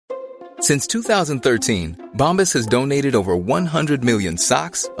Since 2013, Bombas has donated over 100 million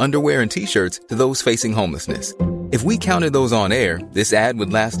socks, underwear, and T-shirts to those facing homelessness. If we counted those on air, this ad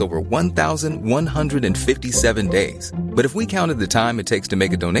would last over 1,157 days. But if we counted the time it takes to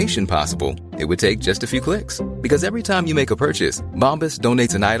make a donation possible, it would take just a few clicks. Because every time you make a purchase, Bombas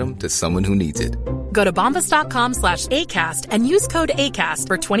donates an item to someone who needs it. Go to bombas.com/ACAST and use code ACAST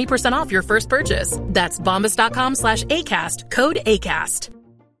for 20% off your first purchase. That's bombas.com/ACAST, code ACAST.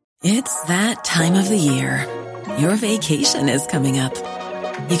 It's that time of the year. Your vacation is coming up.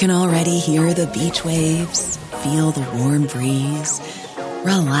 You can already hear the beach waves, feel the warm breeze,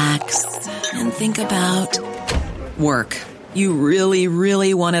 relax, and think about work. You really,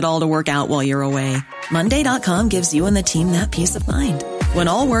 really want it all to work out while you're away. Monday.com gives you and the team that peace of mind. When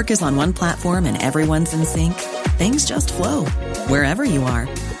all work is on one platform and everyone's in sync, things just flow. Wherever you are,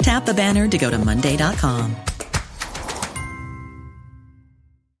 tap the banner to go to Monday.com.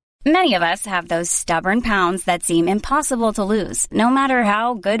 Many of us have those stubborn pounds that seem impossible to lose, no matter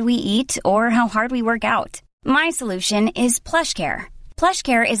how good we eat or how hard we work out. My solution is PlushCare.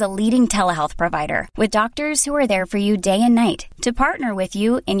 PlushCare is a leading telehealth provider with doctors who are there for you day and night to partner with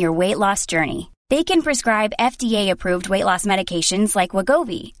you in your weight loss journey. They can prescribe FDA-approved weight loss medications like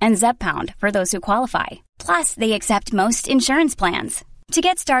Wegovy and Zepbound for those who qualify. Plus, they accept most insurance plans. To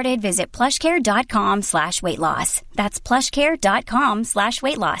get started, visit plushcare.com/weightloss. That's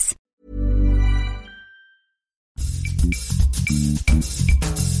plushcare.com/weightloss.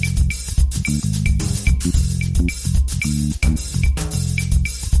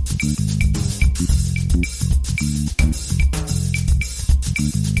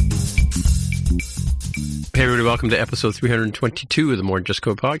 Hey everybody, welcome to episode 322 of the More Than Just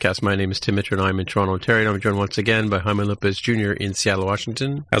Code podcast. My name is Tim Mitchell and I'm in Toronto, Ontario. I'm joined once again by Jaime Lopez Jr. in Seattle,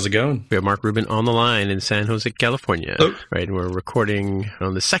 Washington. How's it going? We have Mark Rubin on the line in San Jose, California. Oh. Right, and we're recording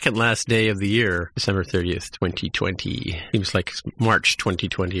on the second last day of the year, December 30th, 2020. Seems like March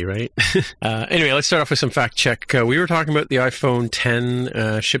 2020, right? Anyway, let's start off with some fact check. We were talking about the iPhone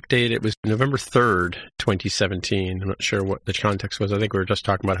 10 ship date. It was November 3rd, 2017. I'm not sure what the context was. I think we were just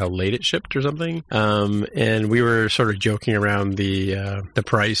talking about how late it shipped or something. And we were sort of joking around the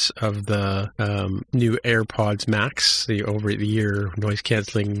price of the new AirPods Max, the over-the-ear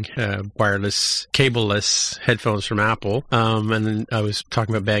noise-canceling wireless, cableless headphones from Apple. And then I was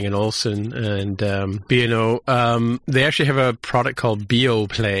talking about Bang & Olufsen and B&O. They actually have a product called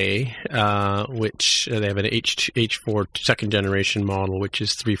BioPlay, which they have an H4 second-generation model, which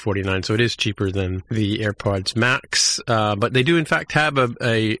is $349, so it is cheaper than the AirPods Max. But they do, in fact, have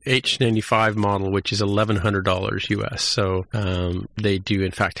a H95 model, which is $1,100 US. So they do,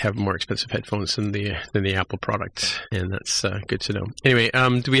 in fact, have more expensive headphones than the Apple product, and that's good to know. Anyway,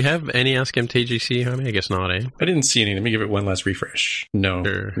 do we have any Ask MTGC, Jaime? I guess not, eh? I didn't see any. Let me give it one last refresh. No,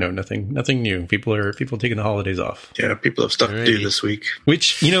 Sure. no, nothing new. People taking the holidays off. Yeah, people have stuff to do this week.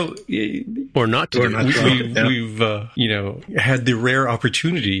 Which, or not to do. We've had the rare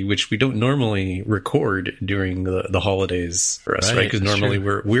opportunity, which we don't normally record during the holidays for us, right? Because normally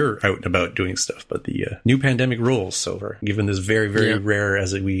we're out and about doing stuff, but the new pandemic rules. So we're given this very, very rare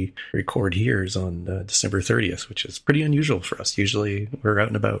as we record here is on December 30th, which is pretty unusual for us. Usually we're out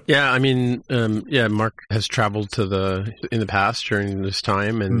and about. Yeah, I mean, Mark has traveled in the past during this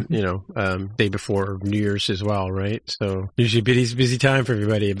time, and day before New Year's as well, right? So usually busy time for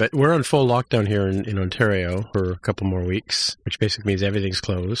everybody. But we're on full lockdown here in Ontario for a couple more weeks, which basically means everything's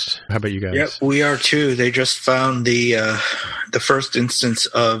closed. How about you guys? Yep, we are too. They just found the first instance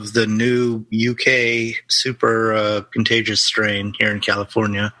of the new UK super contagious strain here in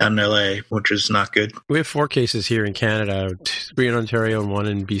California and LA, which is not good. We have 4 cases here in Canada, 3 in Ontario and 1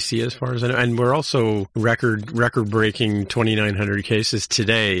 in BC, as far as I know. And we're also record-breaking 2,900 new cases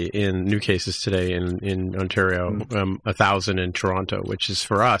today in Ontario, 1,000 in Toronto, which is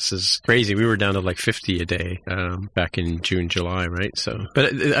for us is crazy. We were down to like 50 a day back in June, July, right? So,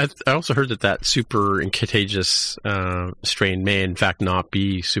 but I also heard that super contagious strain may in fact not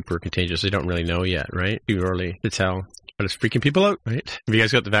be super contagious. They don't really know yet, right? Too early to tell. But it's freaking people out, right? Have you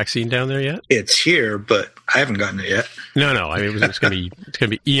guys got the vaccine down there yet? It's here, but I haven't gotten it yet. No. I mean, it's gonna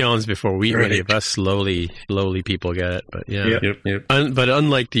be eons before many of us slowly people get it. But yeah. Yep. But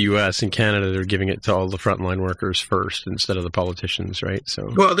unlike the U.S. and Canada, they're giving it to all the frontline workers first instead of the politicians, right?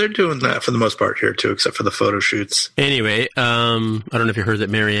 So well, they're doing that for the most part here too, except for the photo shoots. Anyway, I don't know if you heard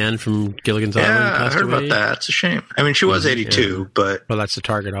that Marianne from Gilligan's Island passed away. I heard about that. It's a shame. I mean, she was 82, but well, that's the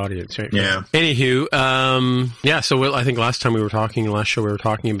target audience, right? Yeah. Anywho, so I think think last show we were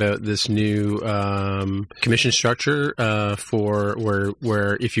talking about this new commission structure for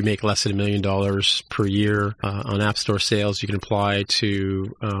where if you make less than $1 million per year on App Store sales, you can apply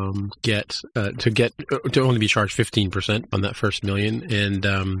to only be charged 15% on that first $1 million. And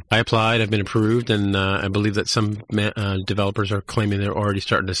I applied. I've been approved, and I believe that some developers are claiming they're already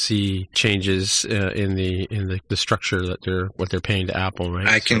starting to see changes in the structure that they're paying to Apple. Right?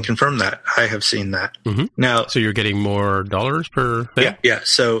 I can confirm that. I have seen that. Mm-hmm. Now, so you're getting more dollars per thing? Yeah.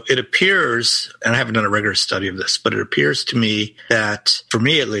 So it appears, and I haven't done a rigorous study of this, but it appears to me that, for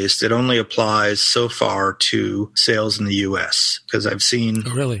me at least, it only applies so far to sales in the U.S. because I've seen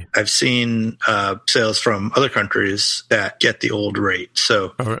sales from other countries that get the old rate.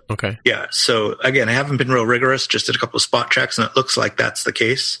 So okay. Yeah. So again, I haven't been real rigorous. Just did a couple of spot checks, and it looks like that's the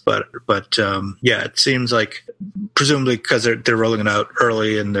case. But it seems like presumably because they're rolling it out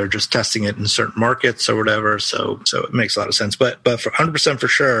early and they're just testing it in certain markets or whatever. So it makes a lot of sense. But for 100% for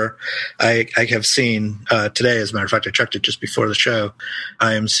sure, I have seen today, as a matter of fact, I checked it just before the show.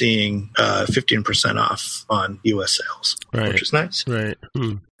 I am seeing 15% off on U.S. sales, which is nice. Right.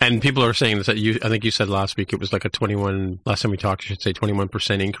 And people are saying that I think you said last week it was like last time we talked, I should say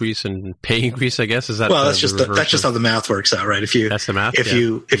 21% increase in pay increase, I guess. Is that that's just how the math works out, right? That's the math.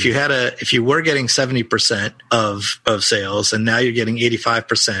 If you were getting 70% of sales and now you're getting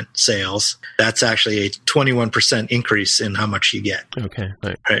 85% sales, that's actually a 21% increase in how much you get. Okay.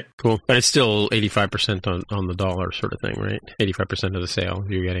 Right. Cool. But it's still 85% on the dollar sort of thing, right? 85% of the sale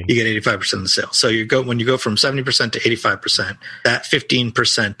you're getting. You get 85% of the sale. So when you go from 70% to 85%, that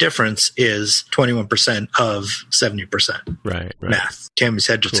 15% difference is 21% of 70%. Right. Math. Tammy's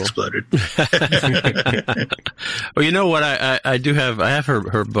head just exploded. Well, you know what? I have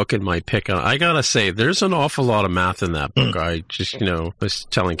her book in my pick. I gotta say, there's an awful lot of math in that book. I just, was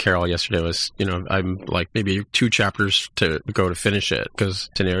telling Carol yesterday, I'm like maybe 2 chapters to go to finish it because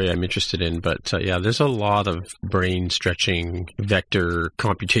it's an area I'm interested in. But there's a lot of brain stretching, vector,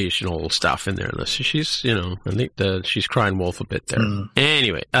 computational stuff in there. She's, I think she's crying wolf a bit there.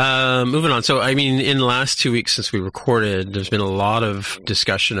 Anyway, moving on. So, I mean, in the last 2 weeks since we recorded, there's been a lot of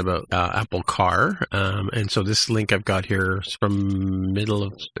discussion about Apple Car. And so this link I've got here is from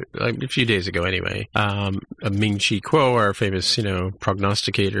a few days ago anyway. Ming-Chi Kuo, our famous,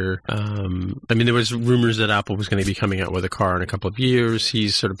 prognosticator. There was rumors that Apple was going to be coming out with a car in a couple of years.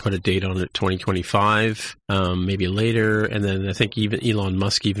 He's sort of put a date on it, 2025, maybe later. And then I think even Elon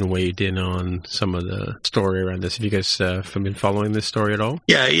Musk even weighed in on some of the story around this. Have you guys been following this story at all?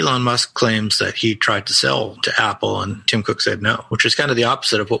 Yeah, Elon Musk claims that he tried to sell to Apple and Tim Cook said no, which is kind of the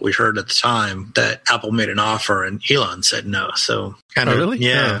opposite of what we heard at the time, that Apple made an offer and Elon said no. So kind of, really?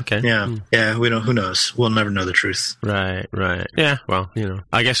 Yeah. Oh, okay. Yeah. We don't, who knows? We'll never know the truth. Right. Yeah. Well,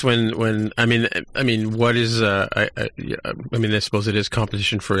 I guess what is, I suppose it is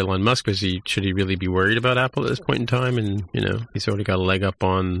competition for Elon Musk, but should he really be worried about Apple at this point in time? And, he's already got a leg up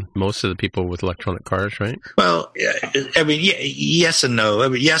on most of the people with electronic cars, right? Well, yes and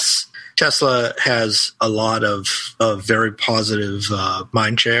no. Yes, Tesla has a lot of very positive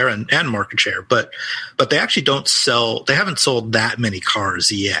mind share and market share, but they actually they haven't sold that many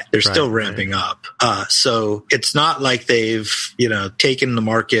cars yet. They're still ramping up. So it's not like they've, taken the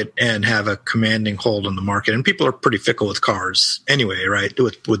market and have a commanding hold on the market. And people are pretty fickle with cars anyway, right?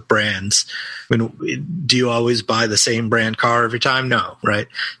 With brands. Do you always buy the same brand car every time? No, right?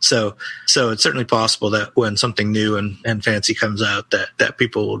 So it's certainly possible that when something new and fancy comes out that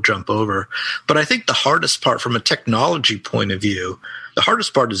people will jump over. But I think the hardest part from a technology point of view, the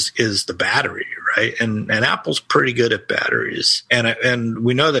hardest part is the battery, right? And Apple's pretty good at batteries, and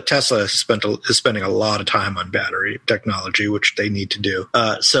we know that Tesla is spending a lot of time on battery technology, which they need to do.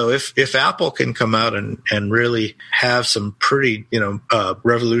 So if Apple can come out and really have some pretty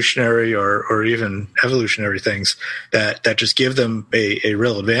revolutionary or even evolutionary things that just give them a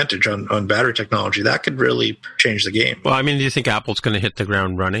real advantage on battery technology, that could really change the game. Well, do you think Apple's going to hit the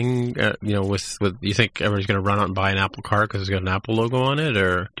ground running? With you think everybody's going to run out and buy an Apple car because it's got an Apple logo on it,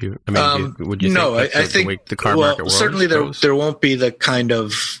 or would you no, think I think the car market works? Certainly there won't be the kind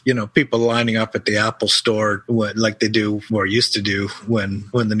of people lining up at the Apple store like they do or used to do when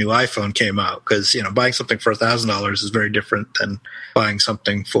the new iPhone came out, because buying something for $1,000 is very different than buying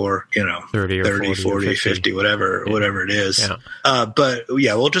something for 30 or 40 50 whatever it is. Yeah. But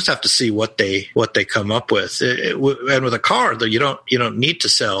we'll just have to see what they come up with. And with a car though, you don't need to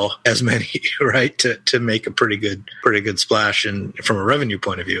sell as many, right, to make a pretty good splash from a revenue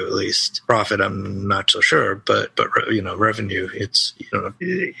point of view, at least. Profit, I'm not so sure, but revenue, it's,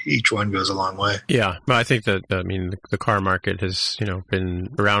 each one goes a long way. Yeah. Well, I think that, the car market has,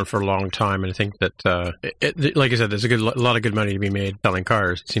 been around for a long time. And I think that, like I said, there's a lot of good money to be made selling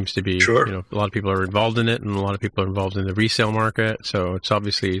cars. It seems to be, sure. A lot of people are involved in it, and a lot of people are involved in the resale market. So it's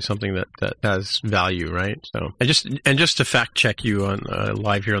obviously something that has value, right? So, and just to fact check you on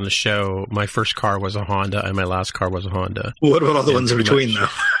live here on the show, my first car was a Honda and my last car was a Honda. What about all the ones in between, though?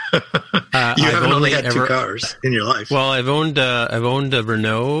 You haven't only had two cars in your life. Well, I've owned a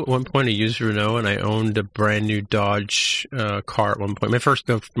Renault at one point, a used Renault, and I owned a brand new Dodge car at one point.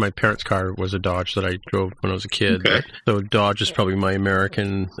 My parents' car was a Dodge that I drove when I was a kid. Okay. So Dodge is probably my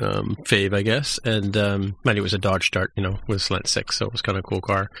American fave, I guess. And it was a Dodge Dart, with slant six, so it was kind of a cool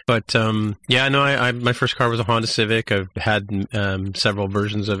car. But my first car was a Honda Civic. I've had several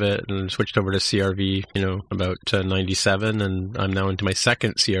versions of it, and switched over to CRV, about 97, and I'm now into my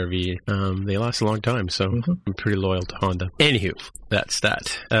second CRV. They last a long time, so I'm pretty loyal to Honda. Anywho, that's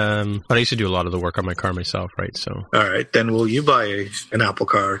that. But I used to do a lot of the work on my car myself, right? So, all right, then will you buy an Apple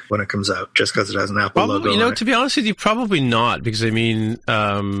car when it comes out, just because it has an Apple logo on it? To be honest with you, probably not, because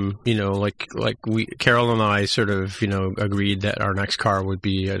Carol and I sort of, agreed that our next car would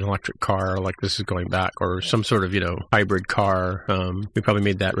be an electric car, like this is going back, or some sort of, hybrid car. We probably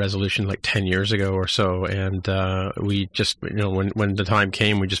made that resolution like 10 years ago or so, and we just, when the time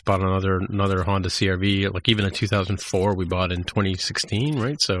came, we just bought another Honda CRV, like even a 2004 we bought in 2016,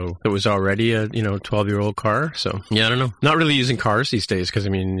 right? So it was already a 12-year-old car. So yeah, I don't know. Not really using cars these days because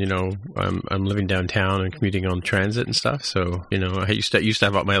I'm living downtown and commuting on transit and stuff. So I used to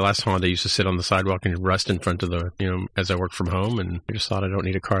have my last Honda. I used to sit on the sidewalk and rest in front of the as I work from home, and I just thought I don't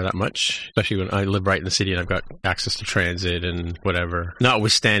need a car that much, especially when I live right in the city and I've got access to transit and whatever.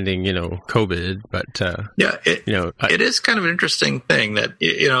 Notwithstanding COVID, but it is kind of an interesting thing that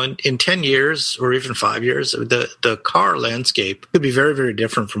in 10 years or even 5 years, the car landscape could be very, very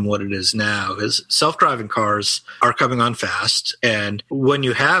different from what it is now. Because self-driving cars are coming on fast, and when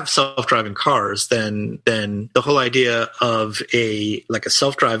you have self-driving cars, then the whole idea of a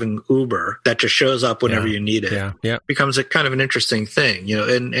self-driving Uber that just shows up whenever you need it becomes a kind of an interesting thing,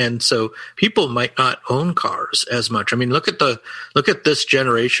 and so people might not own cars as much. I mean, look at this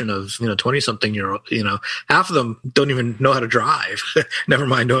generation of 20-something year old, half of them don't even know how to drive, never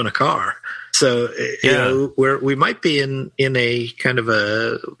mind own a car. So, we might be in a kind of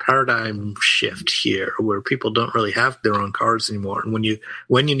a paradigm shift here where people don't really have their own cars anymore. And when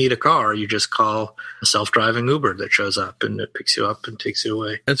you need a car, you just call a self-driving Uber that shows up and it picks you up and takes you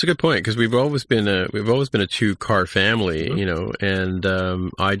away. That's a good point, because we've always been a two-car family, and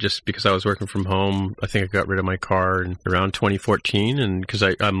I just, because I was working from home, I think I got rid of my car in around 2014, and because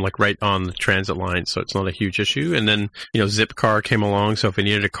I'm like right on the transit line, so it's not a huge issue. And then, Zipcar came along, so if I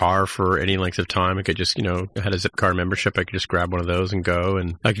needed a car for any length of time, I could just, I had a Zipcar membership. I could just grab one of those and go,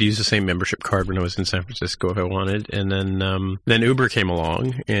 and I could use the same membership card when I was in San Francisco if I wanted. And then Uber came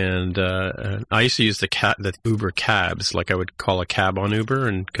along, and I used to use the Uber cabs. Like I would call a cab on Uber,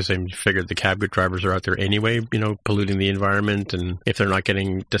 and because I figured the cab drivers are out there anyway, polluting the environment, and if they're not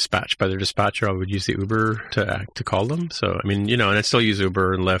getting dispatched by their dispatcher, I would use the Uber to call them. So I mean, and I still use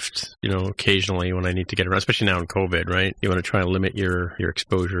Uber and Lyft, occasionally when I need to get around, especially now in COVID, right? You want to try and limit your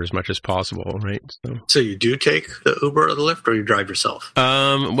exposure as much as possible, right? So you do take the Uber or the Lyft, or you drive yourself?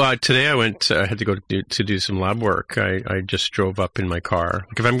 Well, today I had to go to do some lab work. I just drove up in my car.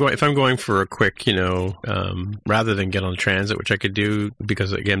 Like if I'm going for a quick, rather than get on transit, which I could do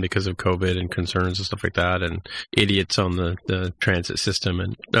because of COVID and concerns and stuff like that, and idiots on the transit system.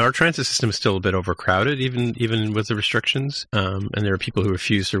 And our transit system is still a bit overcrowded, even with the restrictions. And there are people who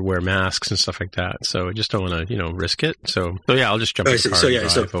refuse to wear masks and stuff like that. So I just don't want to, risk it. So yeah, I'll just jump in the car and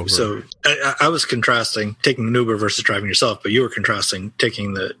drive over. So I was contrasting taking an Uber versus driving yourself, but you were contrasting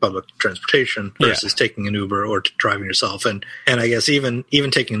taking the public transportation versus taking an Uber or driving yourself. And I guess even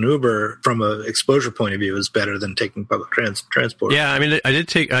taking an Uber from an exposure point of view is better than taking public transport. Yeah, I mean, I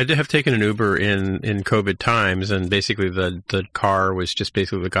did have taken an Uber in COVID times, and basically the car was just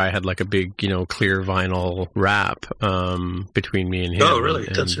basically the guy had like a big, clear vinyl wrap between me and him. Oh, really?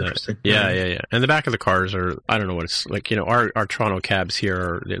 That's interesting. Yeah. And the back of the cars are, I don't know what it's like, our Toronto cabs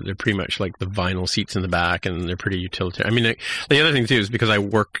here, they're pretty much like the vinyl seats in the back, and they're pretty utilitarian. I mean, the other thing too is because I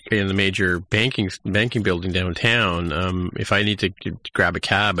work in the major banking building downtown, if I need to grab a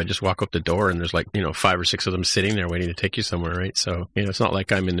cab, I just walk up the door and there's like, 5 or 6 of them sitting there waiting to take you somewhere, right? So, it's not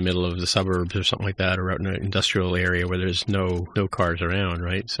like I'm in the middle of the suburbs or something like that, or out in an industrial area where there's no cars around,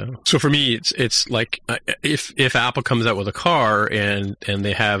 right? So for me, it's like, if Apple comes out with a car and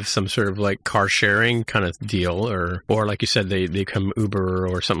they have some sort of like car sharing kind of deal, or like you said, they come Uber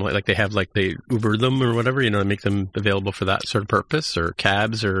or something like they have like they Uber them or whatever, make them available for that sort of purpose, or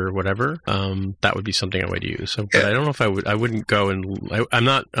cabs or whatever. That would be something I would use. So, but I don't know if I wouldn't go and I'm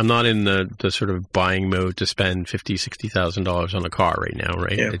not in the sort of buying mode to spend $50,000-$60,000 on a car right now,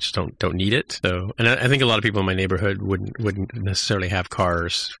 right? I just don't need it. So, and I think a lot of people in my neighborhood wouldn't necessarily have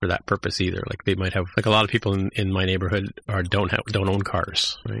cars for that purpose either. Like they might have, like a lot of people in my neighborhood don't own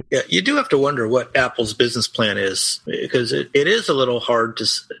cars, right? Yeah, you do have to wonder what Apple's business plan is, because it is a little hard to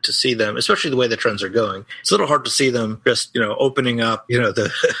see them, especially the way the trends are going. It's a little hard to see them just opening up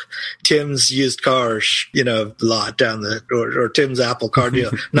the Tim's used cars lot down or Tim's Apple car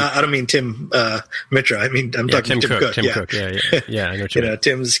deal. I don't mean Tim Mitra. I mean I'm talking Tim Cook. Tim Cook. Yeah. I know what you mean.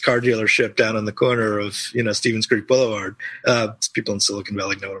 Tim's car dealership down on the corner of Stevens Creek Boulevard. People in Silicon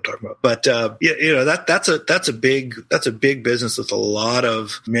Valley know what I'm talking about. But that's a big business with a lot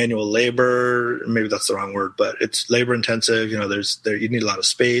of manual labor. Maybe that's the wrong word, but it's labor intensive. You need a lot of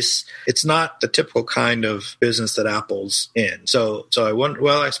space. It's not the typical kind of business that Apple's in. So I wonder.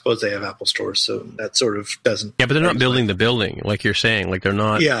 Well, I suppose they have Apple stores, so that sort of doesn't. Yeah, but they're not building the building like you're saying. Like they're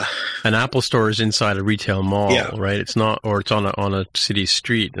not. Yeah. An Apple store is inside a retail mall, right? It's not, or it's on a city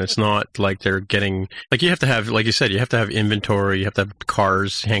street, and it's not like they're getting. Like you have to have, like you said, you have to have inventory. You have to have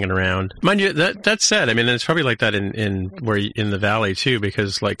cars hanging around. Mind you, that said, I mean, it's probably like that in the Valley too,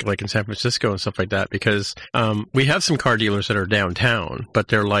 because like in San Francisco and stuff like that, because we have some car dealers that are downtown, but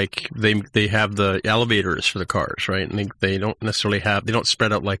they're like they have the elevators for the cars, right? And they don't necessarily they don't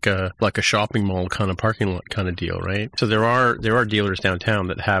spread out like a shopping mall kind of parking lot kind of deal, right? So there are dealers downtown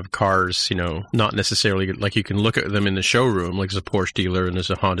that have cars, not necessarily like you can look at them in the showroom, like there's a Porsche dealer and there's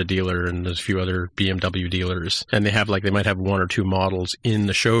a Honda dealer and there's a few other BMW dealers, and they might have one or two models in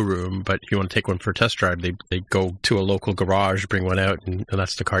the showroom, but if you want to take one for a test drive, they go to a local garage, bring one out, and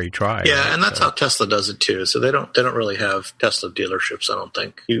that's the car you try. Yeah, right? And that's how Tesla does it too. So they don't really have Tesla dealerships, I don't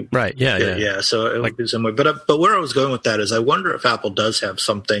think. Right? Yeah. So it would be some way. But where I was going with that is, I wonder if Apple does have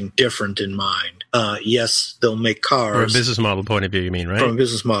something different in mind. Yes, they'll make cars. From a business model point of view, you mean, right? From a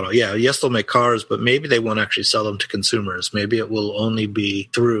business model, yeah. Yes, they'll make cars, but maybe they won't actually sell them to consumers. Maybe it will only be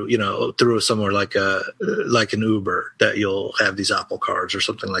through somewhere like an Uber that you'll have these Apple cars or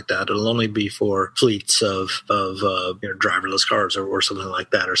something like that. It'll only be for fleets of driverless cars or something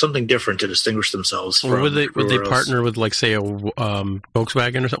like that, or something different to distinguish themselves from. Or would they partner with, like, say, a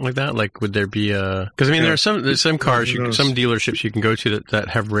Volkswagen or something like that? Like, would there be a? Because I mean, there's some cars, some dealerships you can go to that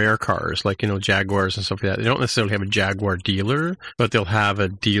have rare cars, like Jaguars and stuff like that. They don't necessarily have a Jaguar dealer, but they'll have a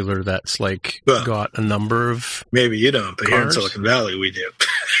dealer that's like got a number of. Maybe you don't, but cars. Here in Silicon Valley we do.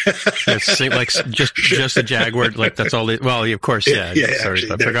 Like just a Jaguar, like that's all. Of course, yeah.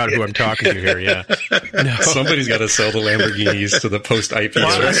 Sorry, I forgot who I'm talking to here. Yeah, no. Somebody's got to sell the Lamborghinis to the post-IPO.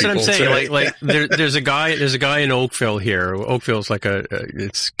 Well, that's what I'm saying. Like there's a guy in Oakville here. Oakville's like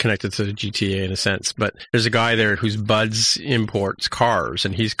it's connected to the GTA in a sense, but there's a guy there whose buds imports cars,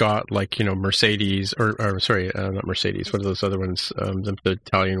 and he's got Mercedes not Mercedes. What are those other ones? The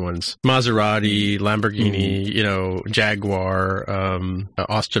Italian ones: Maserati, Lamborghini, Jaguar,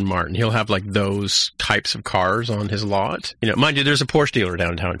 Aston Martin. He'll have like those types of cars on his lot. Mind you, there's a Porsche dealer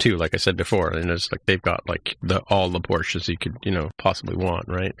downtown too, like I said before, and there's like they've got like all the Porsches you could possibly want,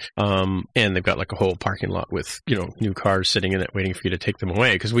 right? And they've got like a whole parking lot with new cars sitting in it waiting for you to take them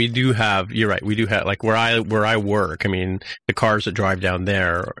away. Because we do have, you're right, we do have like where I work. I mean, the cars that drive down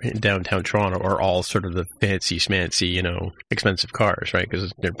there in downtown Toronto are all sort of the fancy schmancy, expensive cars, right?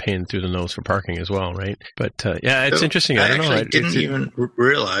 Because they're paying through the nose for parking as well, right? But it's interesting. I don't know. I didn't even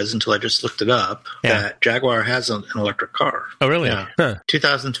realize until I just looked it up that Jaguar has an electric car. Oh, really? Yeah. Huh.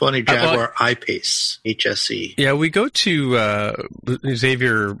 2020 Jaguar I-Pace HSE. Yeah, we go to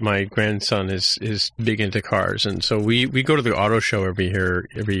Xavier. My grandson is big into cars, and so we go to the auto show every year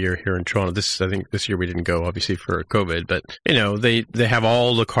here in Toronto. I think this year we didn't go, obviously for COVID, but they have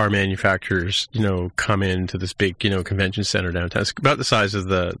all the car manufacturers come into this big convention center downtown. It's about the size of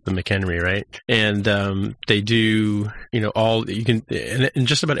the McHenry, right? And they do all you can, and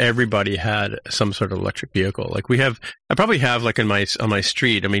just about everybody had some sort of electric vehicle. Like I probably have like on my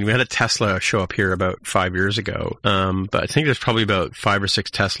street. I mean, we had a Tesla show up here about 5 years ago, but I think there's probably about 5 or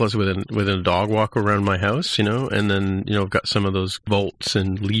 6 Teslas within a dog walk around my house, and then I've got some of those Volts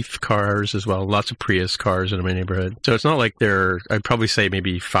and Leaf cars as well. Lots of Prius cars in my neighborhood. So it's not like I'd probably say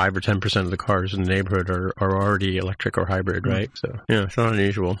maybe 5 or 10% of the cars in the neighborhood are already electric or hybrid, right? So yeah, it's not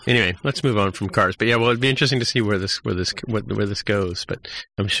unusual. Anyway, let's move on from cars. But yeah, well, it'd be interesting to see where this goes. But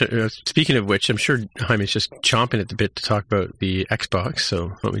But I'm sure, speaking of which, I'm sure Jaime's just chomping at the bit to talk about the Xbox. So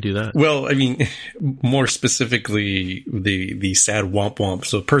why don't we do that? Well, I mean, more specifically, the sad womp womp.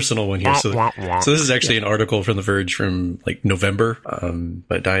 So personal one here. So this is actually an article from The Verge from like November.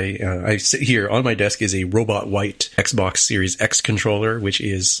 But I sit here on my desk is a robot white Xbox Series X controller, which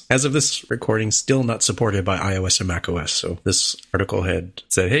is, as of this recording, still not supported by iOS and macOS. So this article had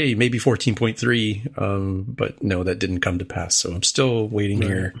said, hey, maybe 14.3, but no, that didn't come to pass. So I'm still waiting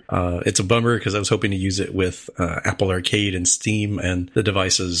here. It's a bummer because I was hoping to use it with Apple Arcade and Steam, and the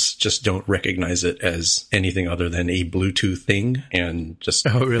devices just don't recognize it as anything other than a Bluetooth thing, and just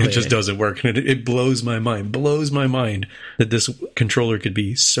it just doesn't work. And it blows my mind that this controller could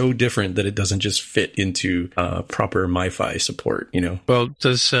be so different that it doesn't just fit into proper MiFi support, you know? Well,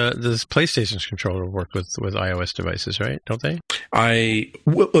 does PlayStation's controller work with iOS devices, right? Don't they?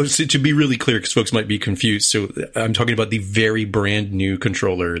 So to be really clear, because folks might be confused, so I'm talking about the very brand new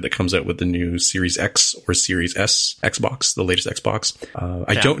controller that comes out with the new Series X or Series S Xbox, the latest Xbox.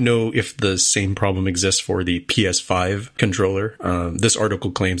 I don't know if the same problem exists for the PS5 controller. This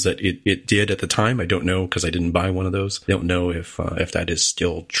article claims that it did at the time. I don't know because I didn't buy one of those. I don't know if that is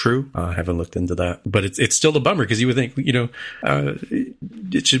still true. I haven't looked into that, but it's still a bummer because you would think, you know,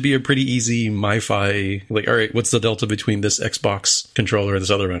 it should be a pretty easy MiFi. Like, all right, what's the delta between this Xbox controller and this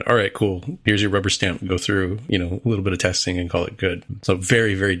other one? All right, cool. Here's your rubber stamp. Go through, you know, a little bit of testing and call it good. So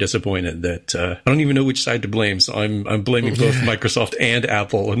very, very disappointed that I don't even know which side to blame. So I'm blaming both Microsoft and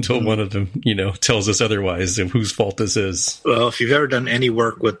Apple until one of them, you know, tells us otherwise and whose fault this is. Well, if you've ever done any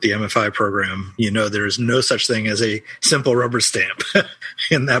work with the MFI program, you know there is no such thing as a simple rubber stamp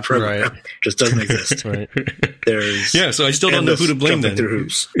in that program. Right. It just doesn't exist. Right. There's so I still don't know who to blame then.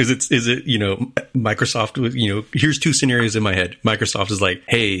 Is it, you know, Microsoft, you know, here's two scenarios in my head. Microsoft is like,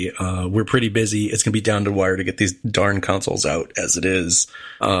 hey, we're pretty busy. It's going to be down to the wire to get these darn consoles out as it is.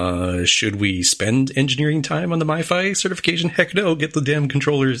 Should we spend engineering time on the MiFi certification? Heck no, get the damn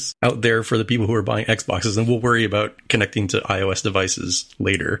controllers out there for the people who are buying Xboxes, and we'll worry about connecting to iOS devices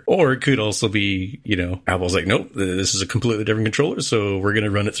later. Or it could also be, you know, Apple's like, nope, this is a completely different controller, so we're going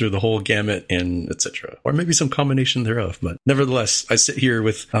to run it through the whole gamut and etc. Or maybe some combination thereof. But nevertheless, I sit here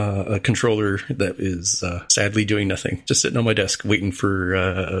with a controller that is sadly doing nothing, just sitting on my desk waiting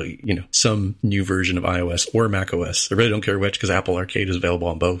for you know, some new version of iOS or macOS. I really don't care which, because Apple Arcade is available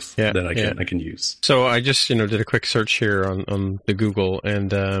on both that I can use. So I just, you know, did a quick search here on the Google,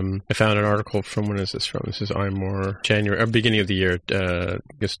 and I found an article from, when is this from? This is iMore, January, or beginning of the year,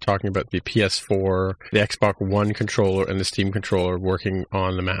 just talking about the PS4, the Xbox One controller, and the Steam controller working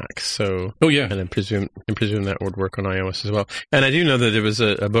on the Mac. So and I presume that would work on iOS as well. And I do know that there was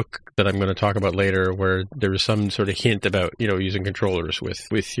a book that I'm going to talk about later where there was some sort of hint about, you know, using controllers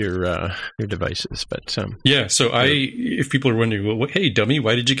with your devices. But so if people are wondering, well, hey dummy,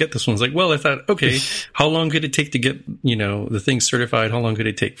 why did you get this one? It's like, well, I thought, okay, how long could it take to get, you know, the thing certified? How long could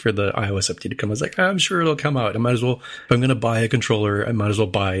it take for the iOS update to come? I was like, I'm sure it'll come out. I might as well, if I'm going to buy a controller, I might as well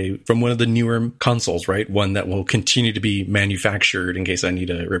buy from one of the newer consoles, right? One that will continue to be manufactured in case I need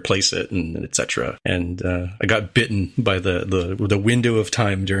to replace it and etc. And I got bitten by the window of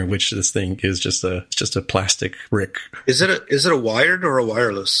time during which this thing is just a plastic brick. Is it a wired or a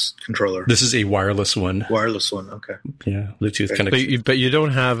wireless controller? This is a wireless one. Wireless one, okay. Yeah, Bluetooth connected. But you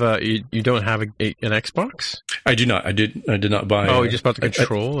don't have an Xbox? I do not. I did not buy. Oh, you just bought the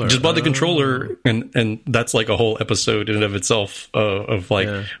controller. I just bought the controller, and that's like a whole episode in and of itself of like,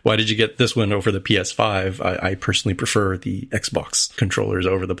 why did you get this one over the PS5? I personally prefer the Xbox controllers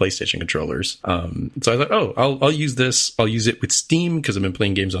over the PlayStation controllers. So I thought, I'll use this. I'll use it with Steam because I've been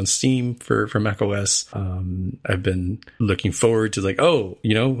playing games on Steam for macOS. I've been looking forward to like,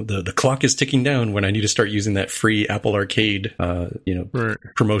 you know, the clock is ticking down when I need to start using that free Apple Arcade,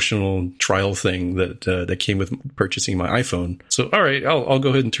 promotional trial thing that came with purchasing my iPhone. So, all right, I'll go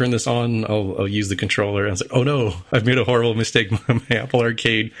ahead and turn this on. I'll use the controller. And I was like, oh no, I've made a horrible mistake. My Apple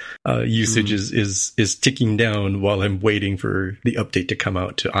Arcade usage is ticking down while I'm waiting for the update to come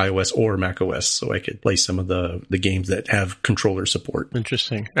out to iOS or macOS so I could play some of the games that have controller support.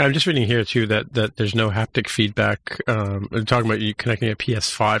 Interesting. I'm just reading here too that there's no haptic feedback. I'm talking about you connecting a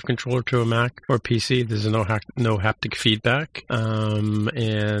PS5 controller to a Mac or PC. There's no haptic feedback.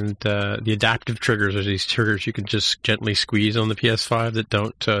 And the adaptive triggers are these triggers you can just gently squeeze on the PS5 that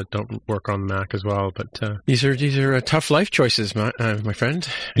don't work on the Mac as well. But these are tough life choices, my friend.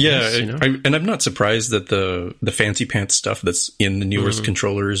 And I'm not surprised that the fancy pants stuff that's in the newest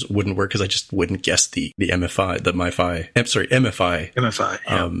controllers wouldn't work because I just wouldn't guess the MFI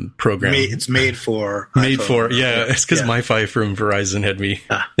program. It's made for iPhone. It's because MiFi from Verizon had me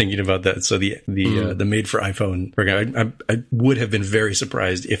thinking about that. So the made for iPhone program. I would have been very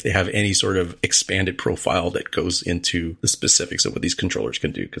surprised if they have any sort of expanded profile that goes into the specifics of what these controllers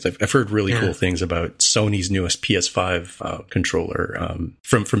can do. Because I've heard really cool things about Sony's newest PS5 controller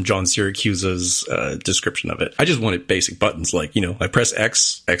from John Syracuse's description of it. I just wanted basic buttons like, I press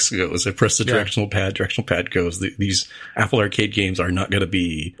X goes. I press the directional pad goes. These Apple Arcade games are not going to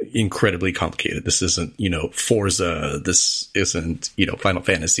be incredibly complicated. This isn't, Forza. This isn't, Final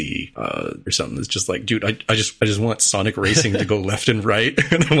Fantasy or something. It's just like, dude, I just want Sonic Racing to go left and right,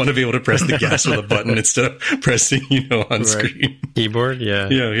 and I want to be able to press the gas with a button instead of pressing, on screen. Keyboard, yeah.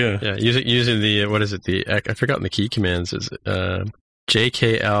 Yeah. Using the, what is it? I've forgotten the key commands. Is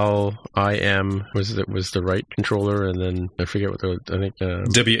JKLIM was the right controller, and then I forget what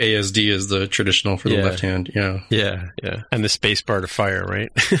WASD is the traditional for the left hand. Yeah, and the space bar to fire,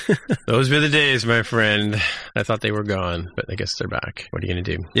 right? Those were the days, my friend. I thought they were gone, but I guess they're back. What are you going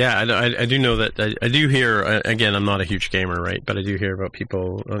to do? Yeah, I do know that. I do hear, again, I'm not a huge gamer, right? But I do hear about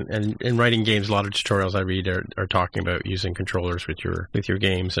people, and in writing games, a lot of tutorials I read are talking about using controllers with your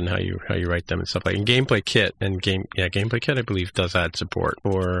games and how you write them and stuff like. And Gameplay Kit I believe does add support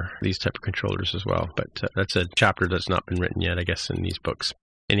for these type of controllers as well. But that's a chapter that's not been written yet, I guess, in these books.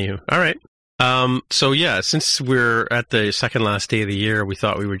 Anywho, all right. So yeah, since we're at the second last day of the year, we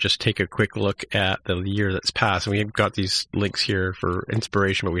thought we would just take a quick look at the year that's passed. And we've got these links here for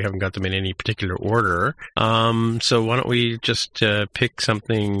inspiration, but we haven't got them in any particular order. So why don't we just pick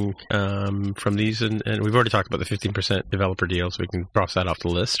something from these, and we've already talked about the 15% developer deal, so we can cross that off the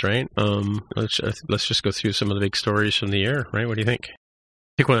list, right? Let's just go through some of the big stories from the year, right? What do you think?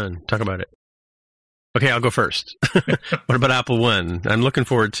 Pick one. Talk about it. Okay, I'll go first. What about Apple One? I'm looking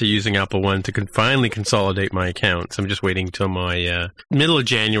forward to using Apple One to finally consolidate my accounts. I'm just waiting till my middle of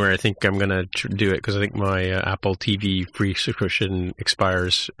January. I think I'm going to do it because I think my Apple TV free subscription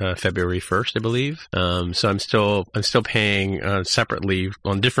expires February 1st, I believe. So I'm still paying separately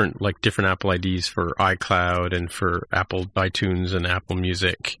on different Apple IDs for iCloud and for Apple iTunes and Apple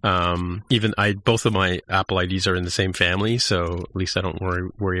Music. Both of my Apple IDs are in the same family, so at least I don't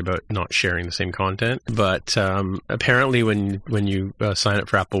worry about not sharing the same content. But apparently when you sign up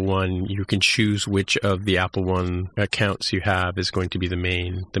for Apple One, you can choose which of the Apple One accounts you have is going to be the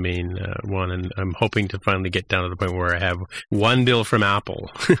main one. And I'm hoping to finally get down to the point where I have one bill from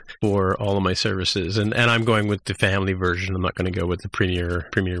Apple for all of my services. And I'm going with the family version. I'm not going to go with the premier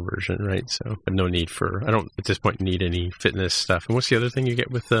version, right? So I have no need I don't at this point need any fitness stuff. And what's the other thing you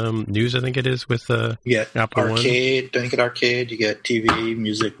get with news? I think it is with you get Apple Arcade. One. Don't you get Arcade? You get TV,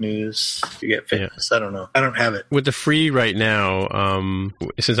 music, news. You get fitness. I don't know. I don't have it. With the free right now,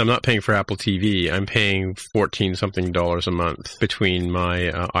 since I'm not paying for Apple TV, I'm paying $14-something a month between my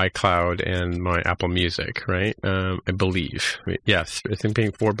iCloud and my Apple Music, right? I believe. Yes, I think I'm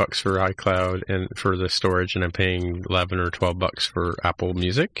paying $4 for iCloud and for the storage, and I'm paying $11 or $12 for Apple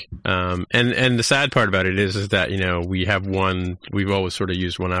Music. And the sad part about it is that, we've always sort of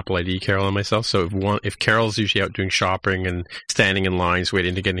used one Apple ID, Carol and myself. So if Carol's usually out doing shopping and standing in lines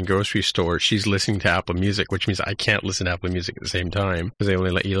waiting to get in grocery stores, she's listening to Apple Music, which means I can't listen to Apple Music at the same time because they only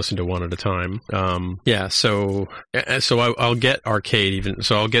let you listen to one at a time. So I'll get Arcade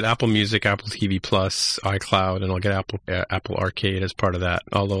so I'll get Apple Music, Apple TV Plus, iCloud, and I'll get Apple Arcade as part of that.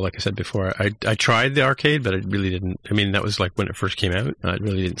 Although, like I said before, I tried the Arcade, but it really didn't. I mean, that was like when it first came out. I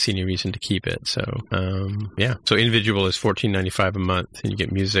really didn't see any reason to keep it. So so individual is $14.95 a month, and you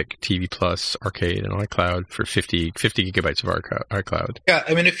get Music, TV Plus, Arcade, and iCloud for 50 gigabytes of iCloud. Yeah,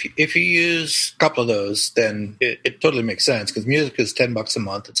 I mean, if you use a couple of those, then it totally makes sense because Music is $10 a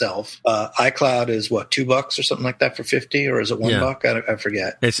month itself. iCloud is what, $2 or something like that for 50, or is it $1? I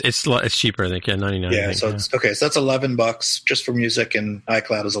forget. It's cheaper, I think. Yeah, 99. Yeah, so it's okay. So that's $11 just for Music, and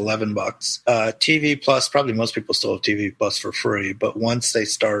iCloud is $11. TV Plus, probably most people still have TV Plus for free, but once they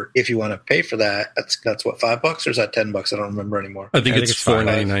start, if you want to pay for that, that's what, $5 or is that $10? I don't remember anymore. I think it's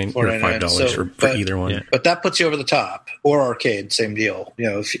 $4.99 or $5 for either one. Yeah. But that puts you over the top. Or Arcade, same deal.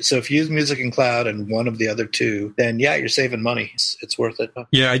 If you use Music and Cloud and one of the other two, then you're saving money. It's worth it.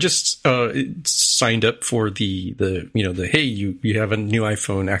 Yeah, I just signed up for the hey, you have a new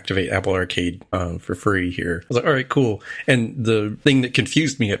iPhone, activate Apple Arcade for free here. I was like, all right, cool. And the thing that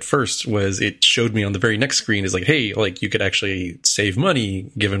confused me at first was it showed me on the very next screen is like, hey, like you could actually save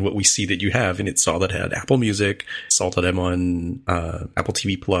money given what we see that you have. And it saw that it had Apple Music, saw that I'm on Apple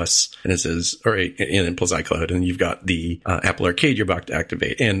TV Plus, and it says, all right, and plus iCloud, and you've got the Apple Arcade you're about to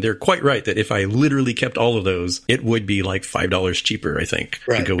activate. And they're quite right that if I literally kept all of those, it would be like $5 cheaper, I think,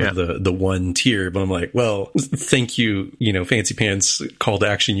 to go with the one tier. But I'm like, well, thank you, Fancy Pants call to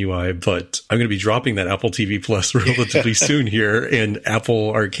action UI, but I'm going to be dropping that Apple TV Plus relatively soon here, and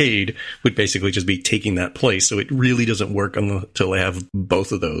Apple Arcade would basically just be taking that place. So it really doesn't work until I have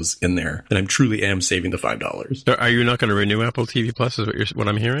both of those in there. And I truly am saving the $5. So are you not going to renew Apple TV Plus, is what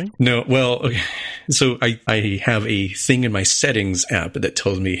I'm hearing? No, well, okay. So I have a thing in my settings app that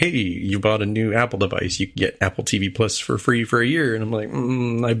tells me, hey, you bought a new Apple device, you can get Apple TV Plus for free for a year. And I'm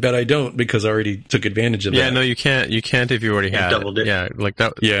like, I bet I don't, because I already took advantage of that. Yeah, no, you can't if you already had doubled it. Yeah, like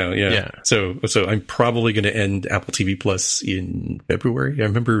that. Yeah. So I'm probably going to end Apple TV Plus in February. I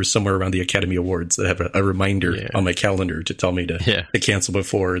remember somewhere around the Academy Awards that have a reminder on my calendar to tell me to cancel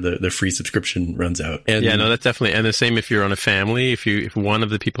before the free subscription runs out. And yeah, no, that's definitely, and the same if you're on a family. If one of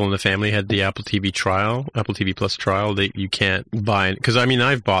the people in the family had the Apple TV Plus trial, that you can't buy. Because I mean,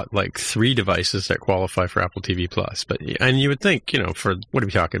 I've bought like 3 devices that qualify for Apple TV Plus, and you would think, for what are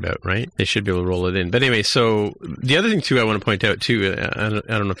we talking about, right? They should be able to roll it in. But anyway, so the other thing too, I want to point out too, I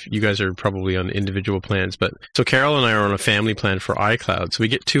don't know if you guys are probably on individual plans, but so Carol and I are on a family plan for iCloud, so we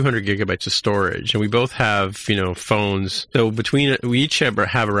get 200 gigabytes of storage, and we both have phones. So we each have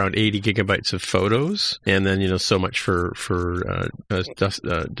around 80 gigabytes of photos, and then so much for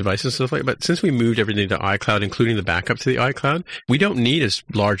devices and stuff like that. But since we moved everything to iCloud, including the backup to the iCloud, we don't need as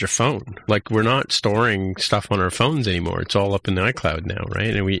large a phone. Like, we're not storing stuff on our phones anymore. It's all up in the iCloud now,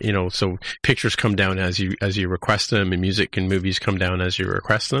 right? And we, so pictures come down as you request them, and music and movies come down as you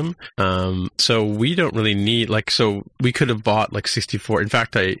request them. So we don't really need, so we could have bought 64. In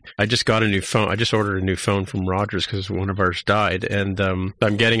fact, I just got a new phone. I just ordered a new phone from Rogers because one of ours died, and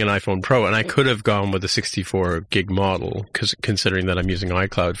I'm getting an iPhone Pro, and I could have gone with a 64 gig model, considering that I'm using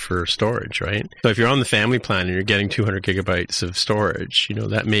iCloud for storage, right? So if you're on the family plan and you're getting 200 gigabytes of storage,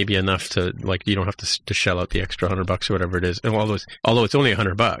 that may be enough to, you don't have to shell out the extra $100 or whatever it is. And although it's only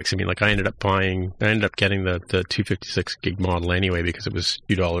 $100, I mean, I ended up getting the 256 gig model anyway, because it was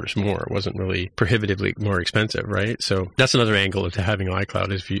 $2 more. It wasn't really prohibitively more expensive, right? So that's another angle to having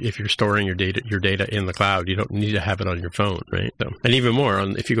iCloud, is if you're storing your data in the cloud, you don't need to have it on your phone, right? So, and even more,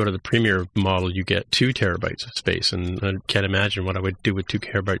 if you go to the Premier model, you get 2 terabytes of space, and I can't imagine what I would do with 2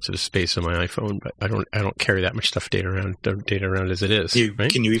 terabytes of space on my iPhone, but I don't carry that much data around as it is.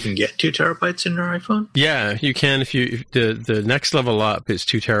 Right? Can you even get 2 terabytes in your iPhone? Yeah, you can. If the next level up is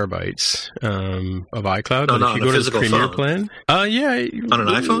 2 terabytes of iCloud. No, if you go to the Premier phone. plan, on an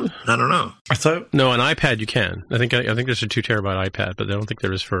iPhone? I don't know. I thought no, an iPad you can. I think there's a 2 terabyte iPad, but I don't think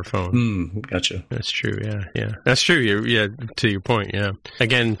there is for a phone. Gotcha. That's true. Yeah, that's true. To your point. Yeah.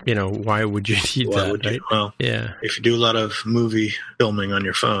 Again, why would you need that? Would you? Right? Well, yeah. If you do a lot of movie filming on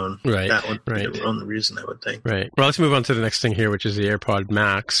your phone, right? That would be the only reason, I would think. Right. Well, let's move on to the next thing here, which is the AirPod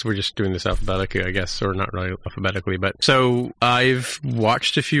Max. We're just doing this alphabetically, I guess, or not really alphabetically, but so I've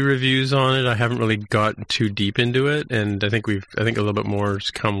watched a few reviews on it. I haven't really gotten too deep into it, and I think a little bit more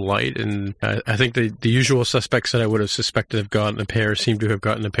has come light, and I think the usual suspects that I would have suspected have gotten a pair seem to have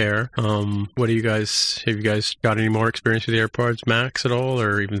gotten a pair. What do you guys? Have you guys got any more experience with the AirPods Max at all,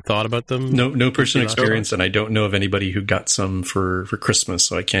 or even thought about them? No personal experience, and I don't know of anybody who got some for Christmas,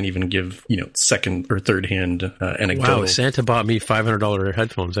 so I can't even give second or third hand anecdotal. Wow, if Santa bought me $500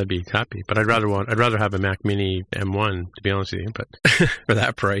 headphones, I'd be happy. But I'd rather have a Mac Mini M1, to be honest with you. But for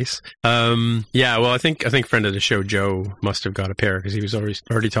that price, well, I think friend of the show Joe must have got a pair, because he was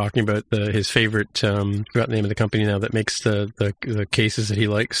already talking about his favorite. Forgot the name of the company now that makes the cases that he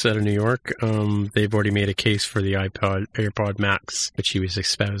likes out of New York. They've already made a case for the AirPod Max, which he was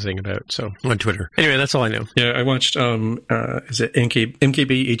espousing about. So on Twitter. Anyway, that's all I know. Yeah, I watched. Is it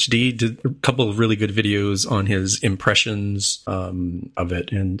MKBHD did a couple of really good videos on his impressions of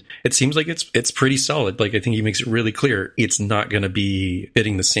it, and it seems like it's pretty solid. Like, I think he makes it really clear it's not going to be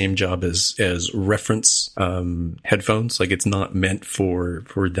fitting the same job as reference headphones. Like, it's not meant for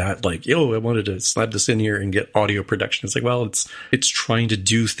that. Like, I wanted to slap this in here and get audio production. It's like, well, it's trying to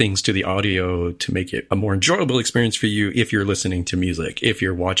do things to the audio to make it a more enjoyable experience for you if you're listening to music, if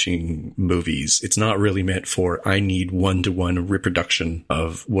you're watching movies. It's not really meant for, I need one-to-one reproduction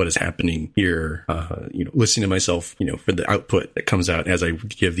of what is happening here, listening to myself, for the output that comes out as I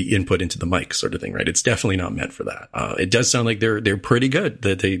give the input into the mic, sort of thing, right? It's definitely not meant for that. It does sound like they're pretty good,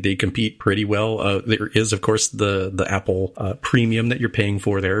 that they compete pretty well. There is, of course, the Apple premium that you're paying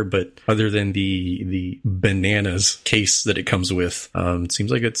for there, but other than the bananas case that it comes with, it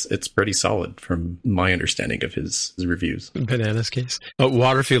seems like it's pretty solid from my understanding of his reviews. Bananas case.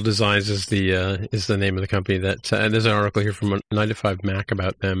 Waterfield Designs is the name of the company that, and there's an article here from 9 to 5 Mac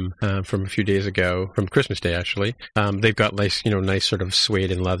about them from a few days ago, from Christmas Day actually. They've got nice sort of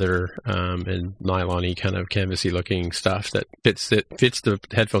suede and leather leather and nylon-y kind of canvasy looking stuff that fits the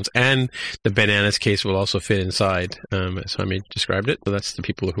headphones, and the bananas case will also fit inside. So I described it. So that's the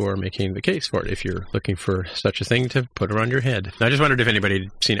people who are making the case for it. If you're looking for such a thing to put around your head. I just wondered if anybody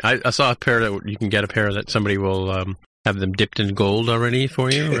had seen it. I saw a pair that you can get a pair that somebody will have them dipped in gold already for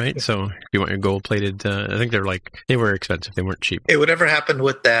you, right? So if you want your gold-plated, I think they were expensive. They weren't cheap. Hey, whatever happened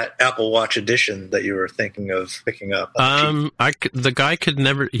with that Apple Watch edition that you were thinking of picking up? The guy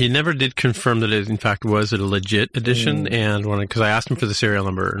never did confirm that it in fact was a legit edition, and because I asked him for the serial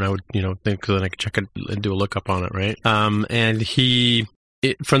number, and I would, think then I could check it and do a lookup on it, right? And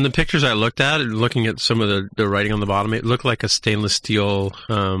from the pictures I looked at, looking at some of the writing on the bottom, it looked like a stainless steel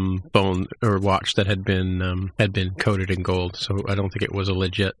bone or watch that had been coated in gold. So I don't think it was a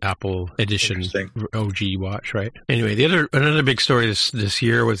legit Apple edition OG watch, right? Anyway, another big story this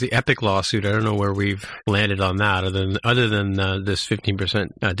year was the Epic lawsuit. I don't know where we've landed on that, other than this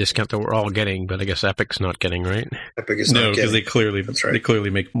 15% discount that we're all getting, but I guess Epic's not getting, right? Epic is not getting. Because they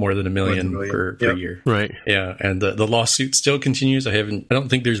clearly make more than $1 million per year, right? Yeah, and the lawsuit still continues. I don't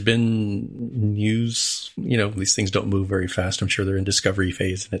think there's been news. These things don't move very fast. I'm sure they're in discovery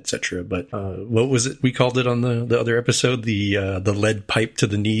phase and etc. But what was it? We called it on the other episode, the lead pipe to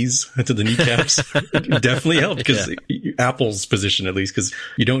the knees, to the kneecaps. It definitely helped because Apple's position, at least, because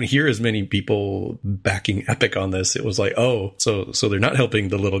you don't hear as many people backing Epic on this. It was like, so they're not helping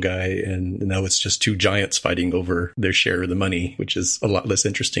the little guy, and now it's just two giants fighting over their share of the money, which is a lot less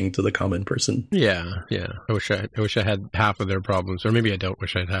interesting to the common person. Yeah. I wish I had half of their problems, or maybe I don't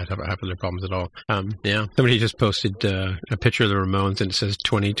wish I'd had half of their problems at all. Somebody just posted a picture of the Ramones, and it says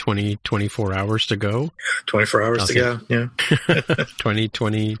 2020, 24 hours to go. 24 hours to go, yeah.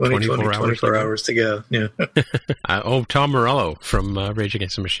 2020, 24 hours to go, yeah. Tom Morello from Rage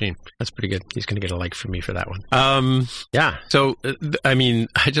Against the Machine. That's pretty good. He's going to get a like from me for that one. So,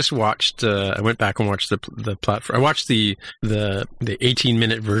 I just watched, I went back and watched the platform. I watched the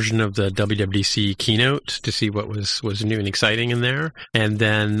 18-minute version of the WWDC keynote to see what was new and exciting in there. And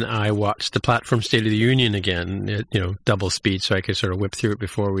then I watched the platform State of the Union again, at, double speed, so I could sort of whip through it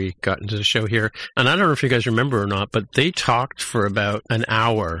before we got into the show here. And I don't know if you guys remember or not, but they talked for about an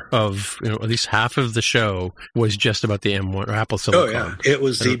hour of, at least half of the show was just about the M1 or Apple Silicon. Oh, yeah. It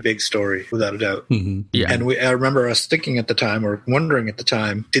was the big story, without a doubt. Mm-hmm. Yeah. And I remember us thinking at the time, or wondering at the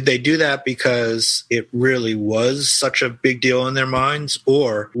time, did they do that because it really was such a big deal in their minds,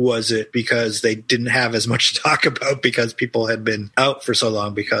 or was it because they didn't have as much to talk about because people had been out for so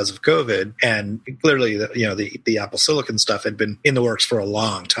long because of COVID? And clearly, the Apple Silicon stuff had been in the works for a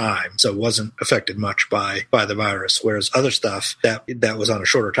long time, so it wasn't affected much by the virus. Whereas other stuff that was on a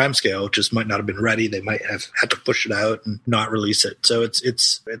shorter time scale just might not have been ready. They might have had to push it out and not release it. So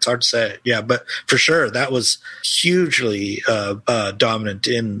it's hard to say. Yeah, but for sure that was hugely dominant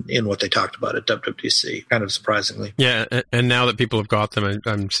in what they talked about at WWDC, kind of surprisingly. Yeah, and now that people have got them,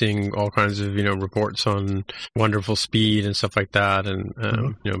 I'm seeing all kinds of reports on wonderful speed and stuff like that, and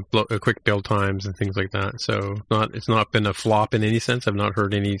quick build times and things like that. So it's not been a flop in any sense. I've not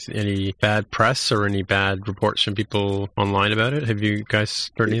heard any bad press or any bad reports from people online about it. Have you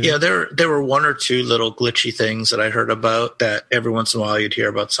guys heard anything? Yeah, there were one or two little glitchy things that I heard about that every once in a while you'd hear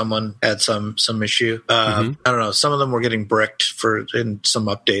about someone had some issue. I don't know. Some of them were getting bricked in some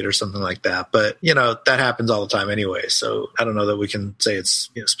update or something like that. But, that happens all the time anyway. So I don't know that we can say it's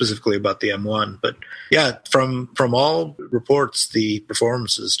specifically about the M1. But yeah, from all reports, the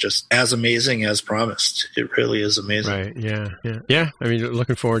performance is just as amazing as promised. It really is amazing. Right. Yeah. I mean,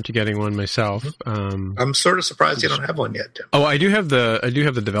 looking forward to getting one myself. I'm sort of surprised you don't have one yet, Tim. Oh, I do have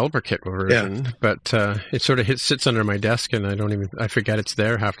the developer kit version, but it sort of sits under my desk, and I forget it's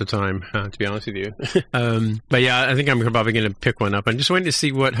there half the time, to be honest with you. But yeah, I think I'm probably going to pick one up. I'm just waiting to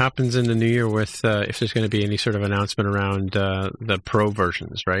see what happens in the new year with if there's going to be any sort of announcement around the Pro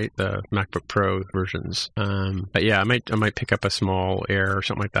versions, right? The MacBook Pro versions. But yeah, I might pick up a small Air or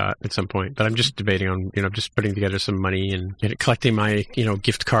something like that at some point. But I'm just debating on, just putting together some money and collecting my,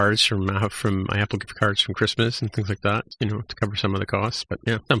 gift cards from my Apple gift cards from Christmas and things like that, to cover some of the costs. But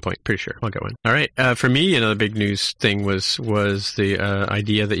yeah, at some point, pretty sure I'll get one. All right. For me, another big news thing was the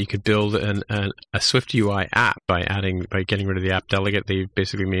idea that you could build a SwiftUI app by getting rid of the app delegate. They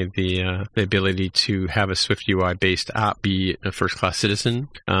basically made the ability to have a SwiftUI based app be a first class citizen,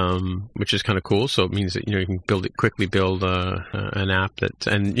 which is kind of cool. So it means that you can quickly build an app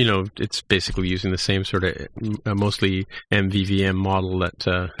and it's basically using the same sort of mostly MVVM model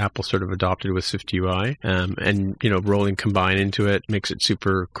that Apple sort of adopted with SwiftUI, and rolling Combine into it makes it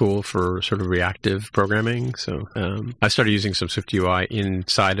super cool for sort of reactive programming. So So I started using some Swift UI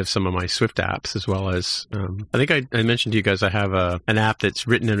inside of some of my Swift apps, as well as I think I mentioned to you guys I have an app that's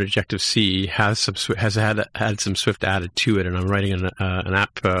written in Objective-C, has had some Swift added to it, and I'm writing an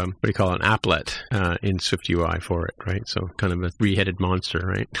app, an applet in Swift UI for it, right? So kind of a three-headed monster,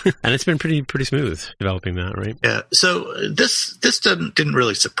 right? And it's been pretty smooth developing that, right? Yeah. So this didn't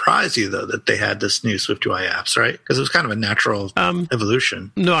really surprise you, though, that they had this new Swift UI apps, right? Because it was kind of a natural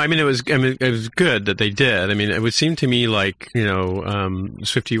evolution. No, I mean it was good that they did. I mean, it would seem to me like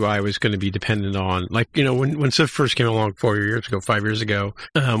Swift UI was going to be dependent on, like, when Swift first came along 5 years ago,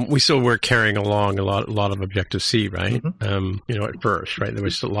 we still were carrying along a lot of Objective-C, right? Mm-hmm. At first, right? There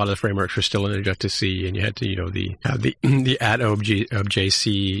was a lot of the frameworks were still in Objective-C, and you had to have the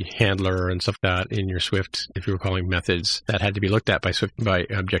 @objc handler and stuff like that in your Swift, if you were calling methods that had to be looked at by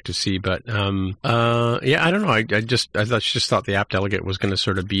Objective-C. But I don't know. I just thought the app delegate was going to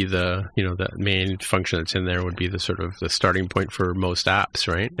sort of be the main function that's in there would be the sort of the starting point for most apps,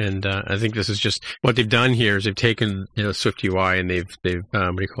 right? And I think this is just what they've done here is they've taken Swift UI and they've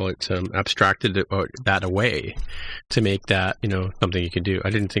abstracted that away to make that something you can do. I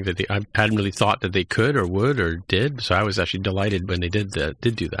didn't think that I hadn't really thought that they could or would or did, so I was actually delighted when they did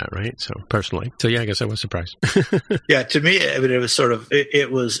do that, right? So personally, I guess I was surprised. Yeah, to me, I mean, it was sort of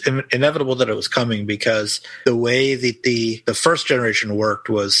it was inevitable that it was coming, because the way that the first generation worked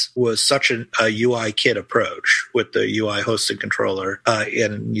was such a UI kit approach with the UI hosted controller,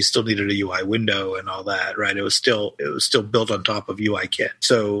 and you still needed a UI window and all that, right? It was still built on top of UI kit.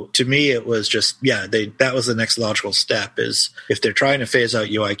 So to me, it was just that was the next logical step, is if they're trying to phase out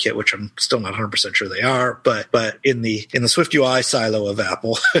UI kit, which I'm still not 100% sure they are, but in the Swift UI silo of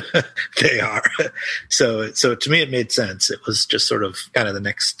Apple, they are. So to me, it made sense. It was just sort of kind of the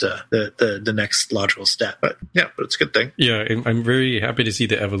next the next logical step. But it's a good thing. Yeah, I'm very happy to see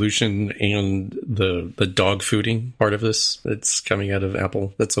the evolution and the dog fooding part of this that's coming out of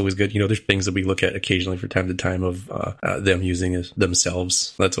Apple. That's always good. There's things that we look at occasionally from time to time of them using it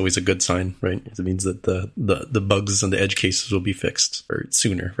themselves. That's always a good sign, right? It means that the bugs and the edge cases will be fixed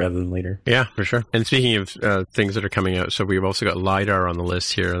sooner rather than later. Yeah, for sure. And speaking of things that are coming out, so we've also got LiDAR on the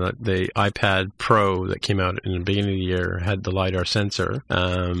list here. The iPad Pro that came out in the beginning of the year had the LiDAR sensor,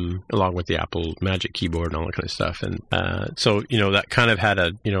 along with the Apple Magic Keyboard and all that kind of stuff. And so that kind of had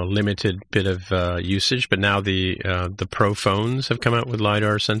a limited bit of usage, but now the Pro phones have come out with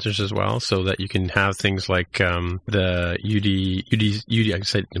LiDAR sensors as well, so that you can have things like the UD I can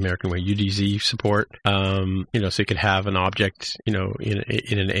say it the American way, UDZ support. So you could have an object, in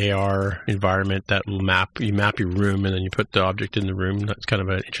an AR environment that will map your room, and then you put the object in the room. That's kind of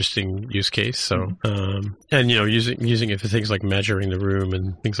an interesting use case. So, and using it for things like measuring the room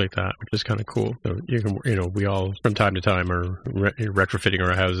and things like that, which is kind of cool. So you can, we all from time to time are retrofitting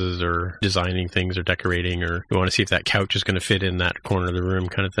our houses or designing things or decorating, or we want to see if that couch is going to fit in that corner of the room,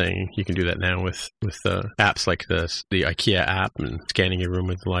 kind of thing. You can do that now with apps like the IKEA app and scanning your room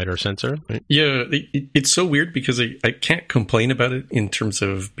with the LiDAR sensor. Right? Yeah, it's so weird because I can't complain about it in terms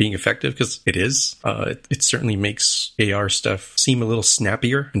of being effective, because it is. It certainly makes AR stuff seem a little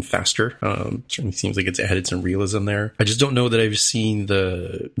snappier and faster. Certainly seems like it's added some realism there. I just don't know that I've seen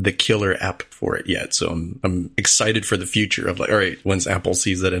the killer app for it yet. So I'm excited for the future of, like, all right, once Apple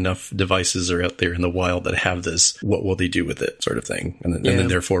sees that enough devices are out there in the wild that have this, what will they do with it, sort of thing, and then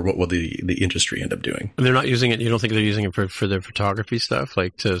therefore what will the industry end up doing? And they're not using it. You don't think they're using it for their photography stuff,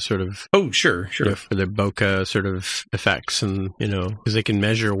 like to sort of sure for their bokeh sort of effects, and because they can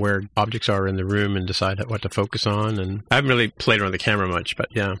measure where objects are in the room and decide what to focus on. And I haven't really played around with the camera much, but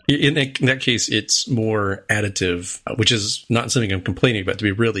yeah. In that case, it's more additive, which is not something I'm complaining about. To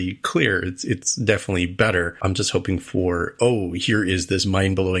be really clear, it's definitely better. I'm just hoping for, here is this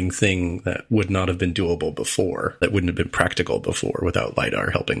mind-blowing thing that would not have been doable before, that wouldn't have been practical before without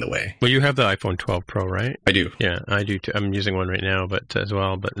LiDAR helping the way. Well, you have the iPhone 12 Pro, right? I do. Yeah, I do too. I'm using one right now, but as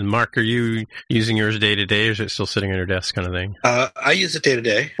well. But Mark, are you using yours day to day, or is it still sitting on your desk, kind of thing? I use it day to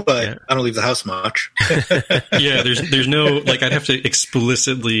day, but I don't leave the house much. Yeah, there's no, like, I'd have to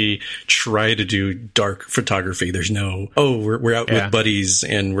explicitly try to do dark photography. There's no, we're out with buddies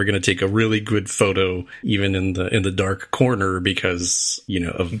and we're going to take a really good photo even in the dark corner because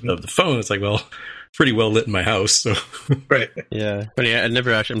of the phone. It's like, well, pretty well lit in my house, so right. Yeah, but I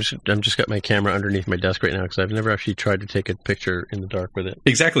never actually. I'm just got my camera underneath my desk right now because I've never actually tried to take a picture in the dark with it.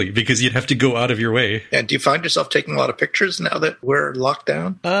 Exactly, because you'd have to go out of your way. And do you find yourself taking a lot of pictures now that we're locked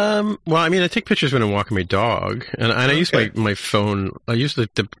down? Well, I mean, I take pictures when I'm walking my dog, and I use my phone. I use the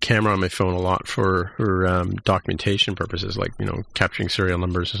camera on my phone a lot for documentation purposes, like capturing serial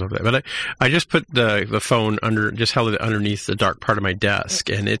numbers and stuff like that. But I just put the phone just held it underneath the dark part of my desk,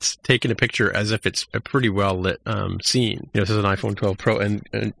 and it's taking a picture as if it's it's a pretty well lit scene. This is an iPhone 12 Pro,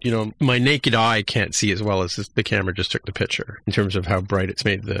 and my naked eye can't see as well as the camera just took the picture in terms of how bright it's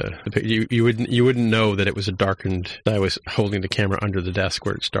made the you wouldn't know that it was that I was holding the camera under the desk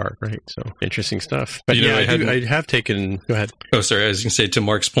where it's dark, right? So interesting stuff. But I have taken. Go ahead. Oh, sorry. I was going to say, to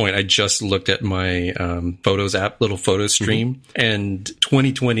Mark's point, I just looked at my Photos app, little photo stream, and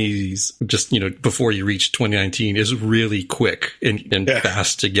 2020's just before you reach 2019 is really quick and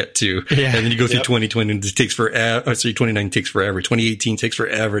fast to get to. Yeah. And then you go through 2020 and it takes forever. 2019 takes forever. 2018 takes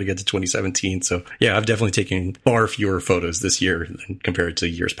forever to get to 2017. So yeah, I've definitely taken far fewer photos this year than compared to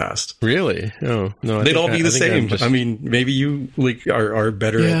years past. Really? Oh, no. They'd all be the same. I mean, maybe you are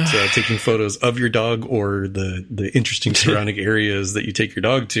better at taking photos of your dog or the interesting surrounding areas that you take your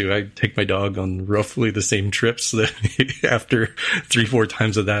dog to. I take my dog on roughly the same trips that after 3-4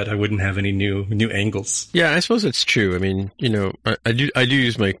 times of that, I wouldn't have any new angles. Yeah, I suppose it's true. I mean, I do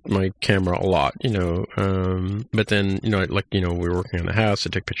use my camera a lot, but then, we were working on the house. I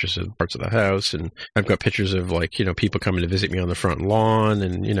took pictures of parts of the house, and I've got pictures of people coming to visit me on the front lawn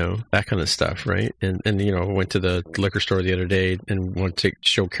and, that kind of stuff. Right. And I went to the liquor store the other day and wanted to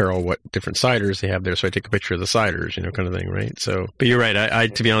show Carol what different ciders they have there. So I take a picture of the ciders, kind of thing. Right. So, but you're right. I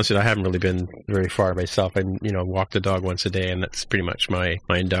to be honest with you, I haven't really been very far myself. I, walk the dog once a day, and that's pretty much my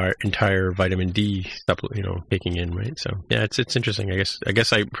entire vitamin D supplement, taking in. Right. So yeah, it's interesting. I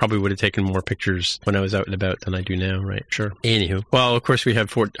guess I probably would have taken more pictures when I was out and about than I do now. Right. Sure. Anywho, well, of course we have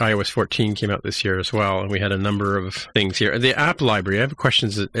iOS 14 came out this year as well, and we had a number of things here. The app library. I have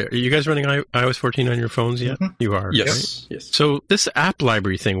questions. Are you guys running iOS 14 on your phones yet? Mm-hmm. You are. Yes. Right? Yes. So this app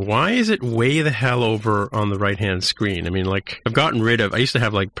library thing, why is it way the hell over on the right-hand screen? I mean, I've gotten rid of. I used to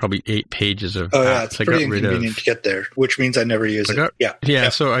have probably 8 pages of. Oh yeah, it's pretty inconvenient to get there, which means I never use it. Yeah.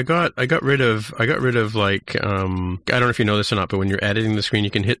 So I got rid of I don't know if you know this or not, but when you're editing the screen,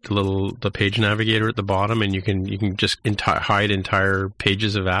 you can hit the page navigator at the bottom, and you can just hide entire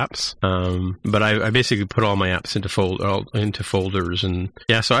pages of apps. But I basically put all my apps into folders, and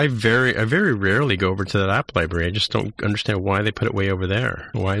so I very rarely go over to that app library. I just don't understand why they put it way over there.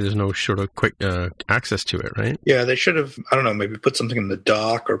 Why there's no sort of quick access to it, right? Yeah, they should have. I don't know, maybe put something in the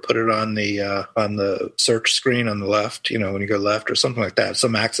dock or put it on the search screen on the left. When you go left or something like that.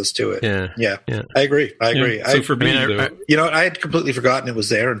 Some access to it. Yeah. I agree. Yeah. So for me, I had completely forgotten it was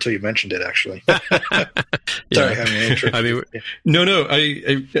there until you mentioned it. Actually, sorry, No.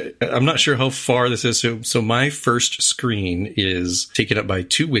 I'm not sure how far this is. So my first screen is taken up by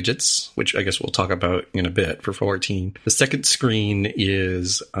 2 widgets, which I guess we'll talk about in a bit for 14. The second screen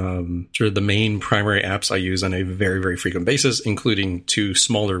is sort of the main primary apps I use on a very, very frequent basis, including 2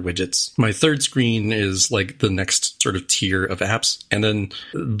 smaller widgets. My third screen is the next sort of tier of apps. And then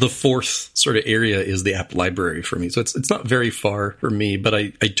the fourth sort of area is the app library for me. So it's not very far for me, but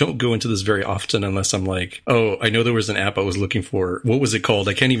I don't go into this very often unless I'm I know there was an app I was looking for. What was it called?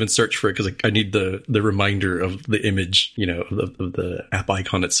 I can't even search for it because I need the reminder of the image, of the app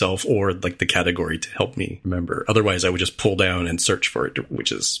icon itself, or the category to help me remember. Otherwise, I would just pull down and search for it,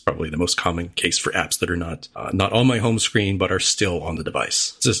 which is probably the most common case for apps that are not on my home screen but are still on the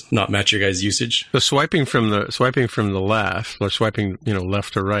device. Does this not match your guys' usage? So swiping from the left, or swiping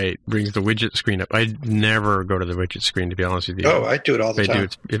left to right, brings the widget screen up. I never go to the widget screen, to be honest with you. Oh, I do it all the time.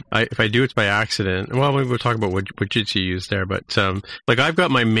 If I do, it's by accident. Well, maybe we'll talk about what widgets you use there, but I've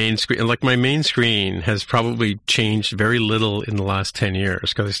got my main screen, and my main screen has probably changed very little in the last 10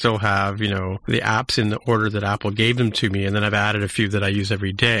 years, because I still have, the apps in the order that Apple gave them to me, and then I've added a few that I use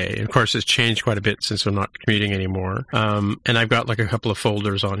every day. And of course, it's changed quite a bit since I'm not commuting anymore. And I've got a couple of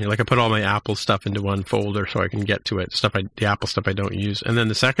folders on here. I put all my Apple stuff into one folder so I can get to it. The Apple stuff I don't use. And then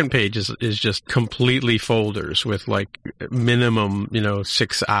the second page is just completely folders with minimum,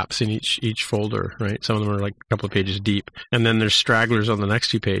 6 apps in each folder, right? Some of them are a couple of pages deep. And then there's stragglers on the next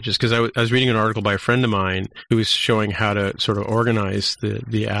 2 pages, because I was reading an article by a friend of mine who was showing how to sort of organize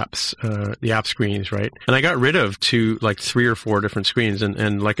the apps, the app screens, right? And I got rid of 3 or 4 different screens.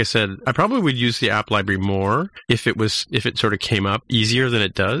 And like I said, I probably would use the app library more if it sort of came up easier than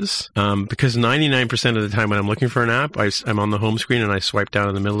it does. Because 99% of the time when I'm looking for an app, I'm on the home screen and I swipe down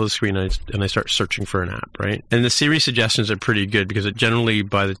in the middle of the screen and I start searching for an app, right? And the Siri suggestions are pretty good because it generally,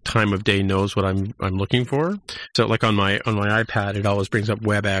 by the time of day, knows what I'm looking for. So on my iPad, it always brings up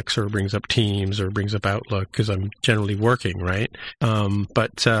WebEx or brings up Teams or brings up Outlook because I'm generally working, right? I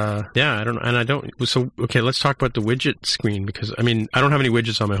don't know. And so, okay, let's talk about the widget screen, because I don't have any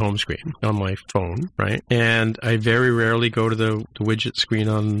widgets on my home screen on my phone, right? And I very rarely go to the widget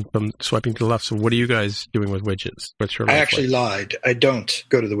screen from swiping to the left. So what are you guys doing with widgets? What's your I actually lied. I don't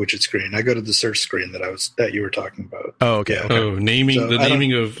go to the widget screen. I go to the search screen that you were talking about. Oh, okay. Yeah. Oh,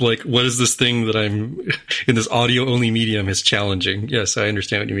 naming of like, what is this thing that I'm in this audio only medium is challenging. Yes, I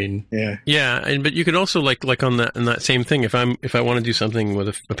understand what you mean. Yeah. Yeah, but you could also like on that same thing. If I want to do something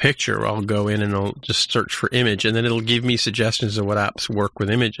with a picture, I'll go in and I'll just search for image, and then it'll give me suggestions of what apps work with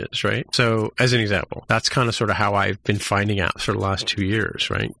images, right? So, as an example, that's kind of sort of how I've been finding apps for the last 2 years,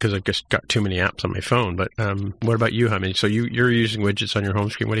 right? Because I've just got too many apps on my phone. But what about you, Jaime? So you're using widgets on your home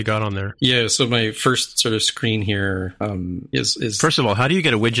screen. What do you got on there? Yeah, so my first sort of screen here is first of all, how do you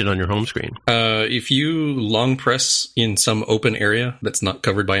get a widget on your home screen? If you long press in some open area that's not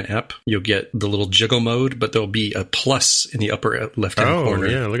covered by an app, you'll get the little jiggle mode, but there'll be a plus in the upper left-hand corner. Oh,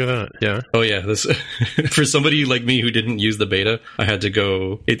 yeah, look at that. Yeah. Oh, yeah. This for somebody like me who didn't use the beta, I had to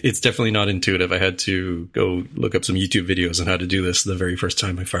go... It's definitely not intuitive. I had to go look up some YouTube videos on how to do this the very first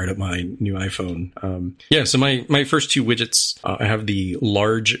time I fired up my new iPhone. So my first two widgets, I have the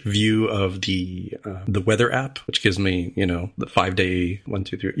large view of the weather app, which gives me, the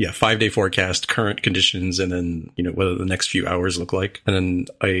 5-day forecast, current conditions, and then, whether the next few hours look like. And then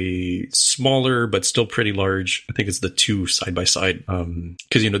a smaller, but still pretty large, I think it's the two side by side. Cause,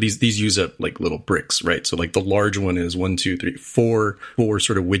 these use up like little bricks, right? So like the large one is 4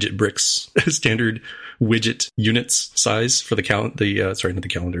 sort of widget bricks, standard widget units size for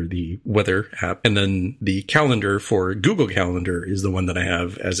the weather app. And then the calendar for Google Calendar is the one that I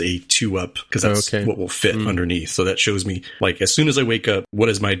have as a 2-up, because that's what will fit underneath. So that shows me, like, as soon as I wake up, what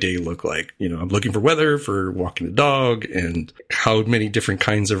does my day look like? I'm looking for weather for walking the dog, and how many different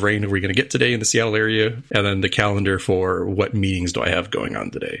kinds of rain are we going to get today in the Seattle area? And then the calendar for what meetings do I have going on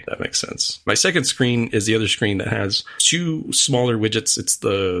today? That makes sense. My second screen is the other screen that has two smaller widgets. It's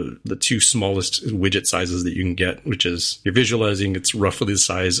the two smallest widget sizes that you can get, which is, you're visualizing, it's roughly the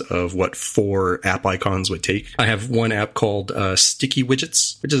size of what 4 app icons would take. I have one app called Sticky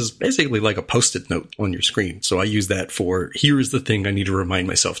Widgets, which is basically like a Post-it note on your screen. So I use that for, here is the thing I need to remind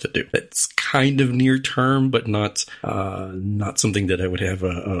myself to do. It's kind of near term, but not something that I would have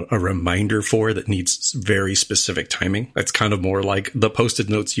a reminder for that needs very specific timing. That's kind of more like the Post-it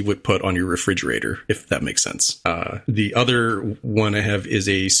notes you would put on your refrigerator, if that makes sense. The other one I have is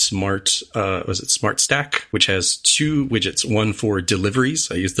a Smart Stack, which has 2 widgets, one for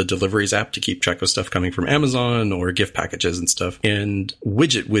deliveries. I use the deliveries app to keep track of stuff coming from Amazon or gift packages and stuff. And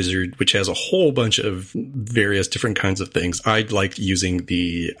Widget Wizard, which has a whole bunch of various different kinds of things. I liked using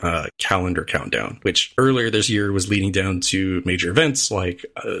the calendar countdown, which earlier this year was leading down to major events like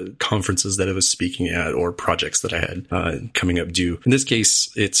conferences that I was speaking at or projects that I had coming up due. In this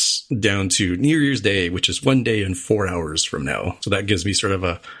case, it's down to New Year's Day, which is 1 day and 4 hours from now. So that gives me sort of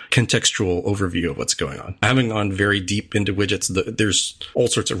a contextual overview of what's going on. I haven't gone very deep into widgets. There's all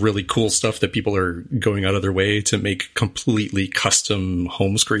sorts of really cool stuff that people are going out of their way to make completely custom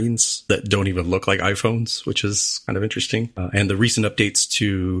home screens that don't even look like iPhones, which is kind of interesting. And the recent updates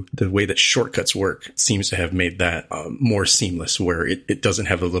to the way that shortcuts work seems to have made that more seamless, where it doesn't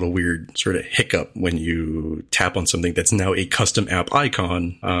have a little weird sort of hiccup when you tap on something that's now a custom app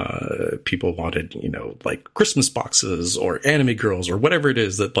icon. People wanted, like Christmas boxes or anime girls or whatever it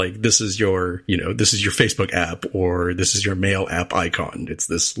is that, like, this is your Facebook app or this is your mail app icon. It's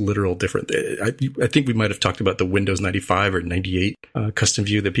this literal different. I think we might have talked about the Windows 95 or 98 custom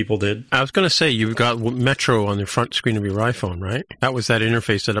view that people did. I was going to say, you've got Metro on the front screen of your iPhone, right? That was that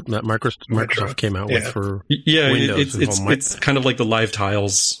interface that Microsoft came out with for Windows. It's kind of like the live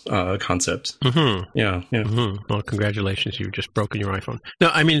tiles concept. Mm-hmm. Yeah. Mm-hmm. Well, congratulations, you've just broken your iPhone. No,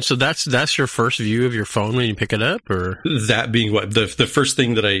 I mean, so that's your first view of your phone when you pick it up, or that being what the first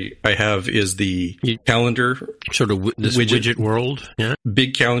thing that I have is the calendar sort of this widget world. Yeah,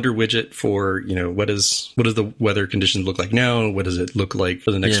 big calendar widget for what does the weather conditions look like now? What does it look like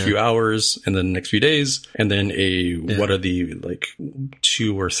for the next few hours and then the next few days? And then what are the like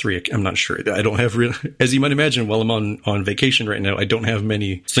 2 or 3? I'm not sure. I don't have as you might imagine. While I'm on vacation right now, I don't have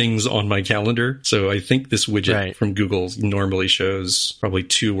many things on my calendar. So I think this widget from Google normally shows probably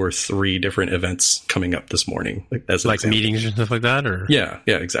 2 or 3 different events coming up this morning, like meetings and stuff like that, or yeah,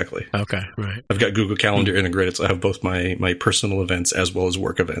 exactly. Okay, right. I've got Google Calendar integrated, so I have both my personal events as well as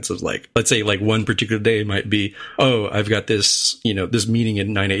work events. Of like, let's say like one particular day might be, I've got this this meeting at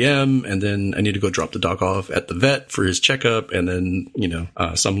 9 a.m. and then I need to go drop the dog off at the vet for his checkup, and then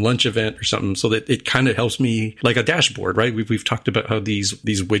some lunch event or something, so that it kind of helps me like a dashboard, right? We've talked about how these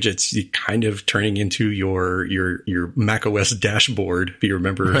widgets you kind of turning into your Mac OS dashboard, if you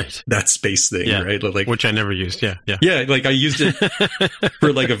remember that space thing, right? Like, which I never used. Yeah. Like I used it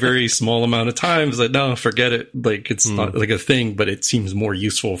for like a very small amount of time. It's like, no, forget it. Like it's not like a thing, but it seems more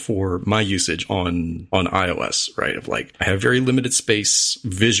useful for my usage on iOS. this, right? Of like, I have very limited space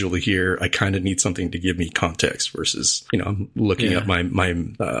visually here. I kind of need something to give me context versus, I'm looking at my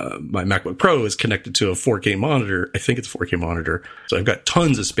MacBook Pro is connected to a 4K monitor. I think it's a 4K monitor. So I've got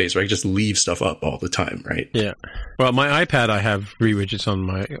tons of space where I just leave stuff up all the time, right? Yeah. Well, my iPad, I have 3 widgets on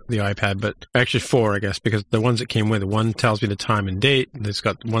the iPad, but actually 4, I guess, because the ones that came with it, one tells me the time and date.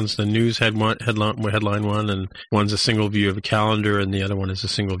 One's the news headline one, and one's a single view of a calendar, and the other one is a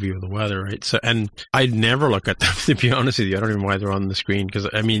single view of the weather, right? So, and I never look at them, to be honest with you. I don't even know why they're on the screen, because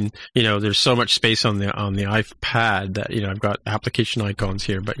there's so much space on the iPad that I've got application icons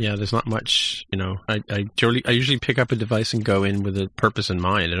here, but there's not much. I usually pick up a device and go in with a purpose in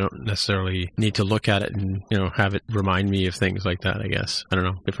mind. I don't necessarily need to look at it and have it remind me of things like that. I guess I don't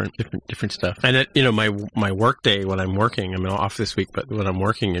know, different stuff. And my work day when I'm working, I'm off this week, but when I'm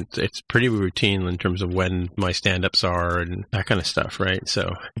working, it's pretty routine in terms of when my stand-ups are and that kind of stuff, right?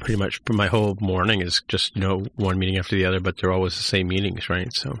 So pretty much my whole morning is just one meeting after the other, but they're always the same meetings,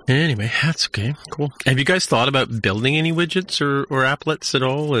 right? So anyway, that's okay, cool. Have you guys thought about building any widgets or applets at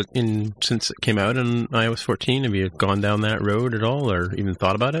all since it came out in iOS 14? Have you gone down that road at all, or even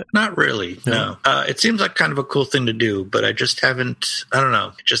thought about it? Not really, no. It seems like kind of a cool thing to do, but I just haven't. I don't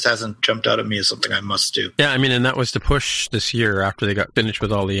know. It just hasn't jumped out at me as something I must do. Yeah, and that was to push this year after they got finished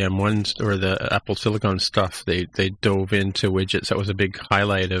with all the M1s or the Apple Silicon stuff. They dove into widgets. That was a big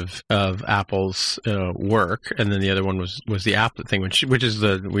highlight of Apple's work. And then the other one was the applet thing, which is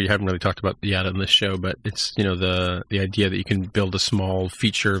we haven't really talked about yet on this show, but it's the idea that you can build a small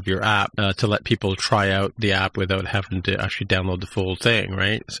feature of your app to let people try out the app without having to actually download the full thing,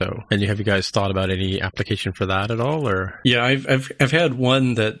 right? So, and have you guys thought about any application for that at all, or? Yeah, I've had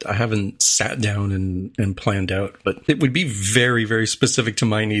one that I haven't sat down and planned out, but it would be very, very specific to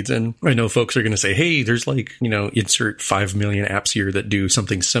my needs. And I know folks are going to say, hey, there's insert 5 million apps here that do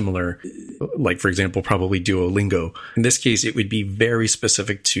something similar. Like, for example, probably Duolingo. In this case, it would be very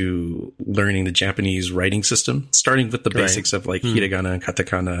specific to learning the Japanese writing system, starting with the basics of like hiragana,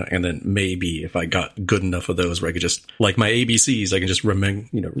 katakana, and then maybe if I got good enough of those where I could just, like my ABCs, I can just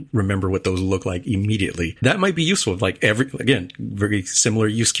remember what those look like immediately. That might be useful. Like very similar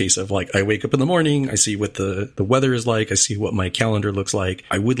use case of like, I wake up in the morning, I see what the weather is like, I see what my calendar looks like.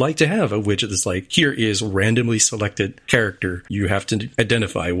 I would like to have a widget that's like, here is randomly selected character. You have to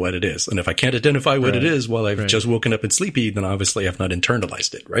identify what it is. And if I can't identify what it is while I've just woken up and sleepy, then obviously I've not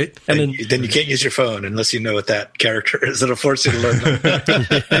internalized it, right? And then you can't use your phone unless you know what that character is. It'll force you to learn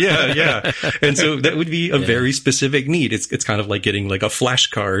them. Yeah. And so that would be a very specific need. It's kind of like getting like a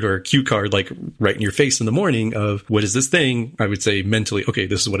flashcard or a cue card, like right in your face in the morning of what is this thing? I would say mentally, okay,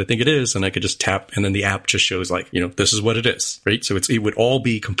 this is what I think it is. And I could just tap and then the app just shows like, this is what it is, right? So it would all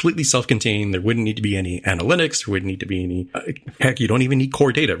be completely self-contained. There wouldn't need to be any analytics. There wouldn't need to be any, heck, you don't even need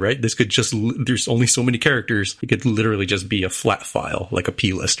core data, right? This could just, there's only so many characters. It could literally just be a flat file, like a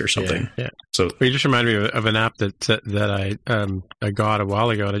P list or something. Yeah. So you just reminded me of an app that I got a while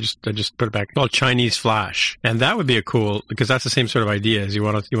ago. And I just put it back, called Chinese Flash. And that would be a cool, because that's the same sort of idea as you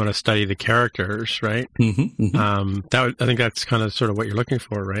want to study the characters, right? I think that's kind of sort of what you're looking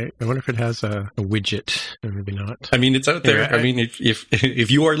for, right? I wonder if it has a widget, or maybe not. I mean, it's out there. Yeah, I mean,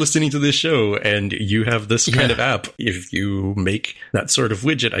 if you are listening to this show and you have this kind of app, if you make that sort of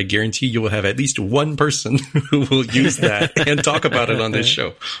widget, I guarantee you will have at least one person who will use that and talk about it on this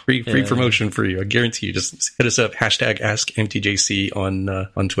show. Free promotion for you. I guarantee you. Just hit us up, #AskMTJC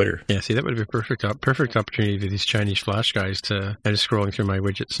on Twitter. Yeah, see, that would be a perfect opportunity for these Chinese Flash guys to. I'm just scrolling through my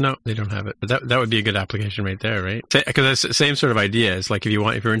widgets. No, they don't have it. But that would be a good application right there, right? Because that's the same sort of idea. It's like if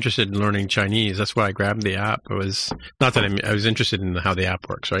you're interested in learning Chinese, that's why I grabbed the app. It was not that I was interested in how the app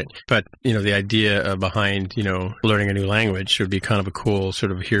works, right? But the idea behind learning a new language would be kind of a cool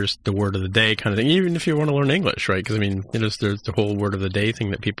sort of here's the word of the day kind of thing. Even if you want to learn English, right? Because there's the whole word of the day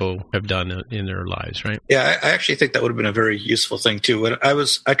thing that people have done in their lives, right? Yeah, I actually think that would have been a very useful thing too. When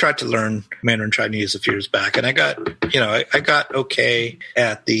I tried to learn Mandarin Chinese a few years back, and I got okay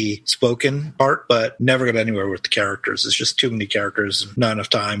at the spoken part, but never got anywhere with the characters. It's just too many characters, not enough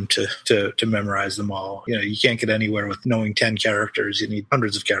time to memorize them all. You can't get anywhere with knowing 10 characters. You need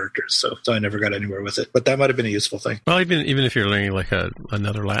hundreds of characters. So I never got anywhere with it. But that might have been a useful thing. Well, even if you're learning like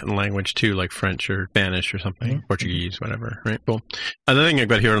another Latin language too, like French or Spanish or something, Portuguese, whatever, right? Cool. Another thing I've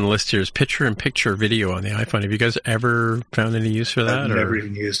got here on the list here is picture-in-picture video on the iPhone. Have you guys ever found any use for that? I've never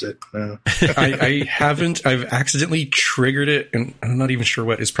even used it. No. I haven't. I've accidentally triggered it, and I'm not even sure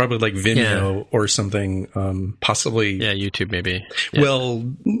what. It's probably like Vimeo or something, possibly. Yeah, YouTube maybe. Yeah. Well,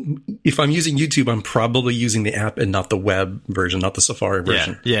 if I'm using YouTube, I'm probably using the app and not the web version, not the Safari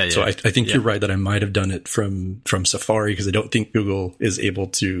version. Yeah. So I think you're right that I might have done it from Safari, because I don't think Google is able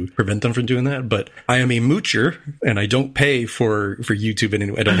to prevent them from doing that. But but I am a moocher and I don't pay for YouTube.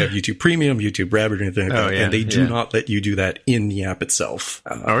 And I don't have YouTube Premium, YouTube Rabbit, or anything like that. And they do not let you do that in the app itself.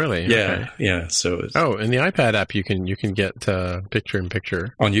 Oh, really? Yeah. Okay. Yeah. So in the iPad app, you can get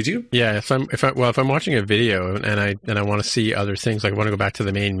picture-in-picture on YouTube. Yeah. If I'm watching a video and I want to see other things, like I want to go back to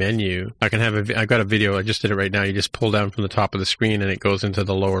the main menu, I've got a video. I just did it right now. You just pull down from the top of the screen and it goes into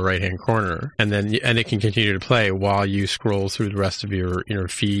the lower right-hand corner, and it can continue to play while you scroll through the rest of your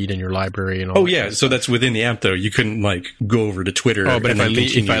feed and your library and all. Oh yeah, so that's within the app though. You couldn't like go over to Twitter. Oh, but if I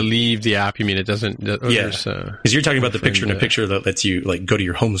leave the app, you mean it doesn't? Because you're talking about the picture-in-picture that lets you like go to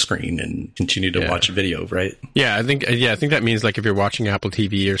your home screen and continue to watch a video, right? Yeah, I think that means like if you're watching Apple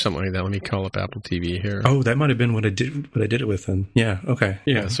TV or something like that. Let me call up Apple TV here. Oh, that might have been what I did it with then. Yeah. Okay.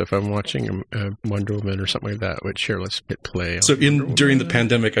 Yeah. So if I'm watching Wonder Woman or something like that, which here, let's hit play. So during the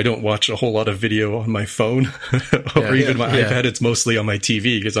pandemic, I don't watch a whole lot of video on my phone or even my iPad. It's mostly on my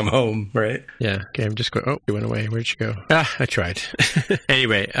TV because I'm home, right? Yeah. Okay. I'm just going. Oh, it went away. Where'd you go? I tried.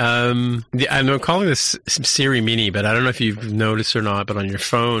 Anyway, I'm calling this Siri Mini, but I don't know if you've noticed or not. But on your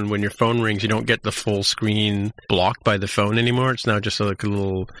phone, when your phone rings, you don't get the full screen blocked by the phone anymore. It's now just like a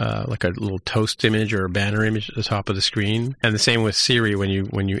little toast image or a banner image at the top of the screen. And the same with Siri. When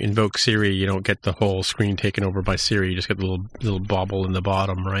you invoke Siri, you don't get the whole screen taken over by Siri. You just get the little bobble in the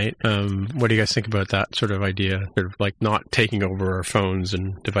bottom, right? What do you guys think about that sort of idea? Sort of like not taking over our phones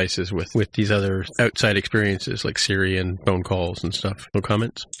and devices with these other outside experiences like Siri and phone calls and stuff. No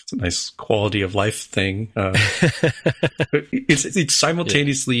comments? It's a nice quality of life thing. It's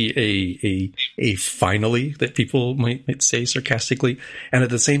simultaneously a finally that people might say sarcastically, and at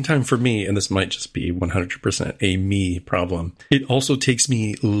the same time for me, and this might just be 100% a me problem, it also takes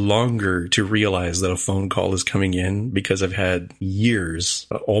me longer to realize that a phone call is coming in because I've had years,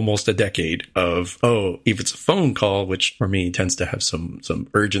 almost a decade of, if it's a phone call, which for me tends to have some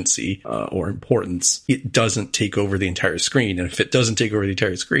urgency or importance, it doesn't take over the entire screen. And if it doesn't take over the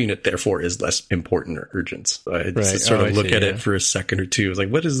entire screen, it therefore is less important or urgent. So I sort of look at it for a second or two. It's like,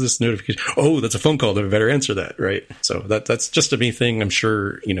 what is this notification? Oh, that's a phone call. Then I better answer that, right? So that's just a me thing. I'm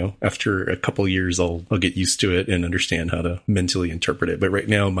sure, after a couple years, I'll get used to it and understand how to mentally interpret it. But right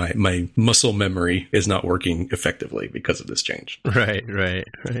now, my muscle memory is not working effectively because of this change. Right.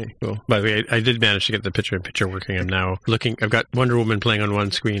 Cool. By the way, I did manage to get the picture-in-picture working. I'm now looking. I've got Wonder Woman playing on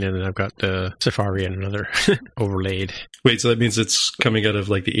one screen, and then I've got the Safari on another overlaid. Wait, so that means it's coming out of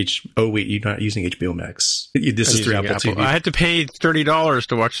like the Oh, wait, you're not using HBO Max. This is through Apple TV. I had to pay $30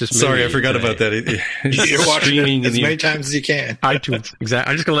 to watch this movie. Sorry, I forgot about that. You're watching it as many times as you can. iTunes. Exactly.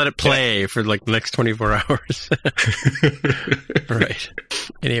 I'm just going to let it play for like the next 24 hours. Right.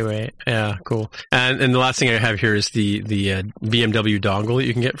 Anyway, yeah, cool. And the last thing I have here is the BMW dongle that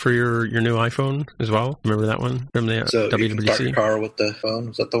you can get for your new iPhone as well. Remember that one from the WWDC? You can start your car with the phone.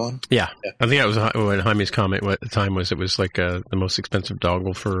 Was that the one? Yeah. I think that was when Jaime's comment at the time was it was like the most expensive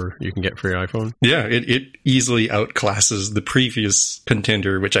dongle you can get for your iPhone. Yeah, it easily outclasses the previous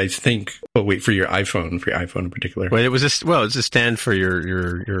contender, which I think. Oh wait, for your iPhone in particular. Well, it's a stand for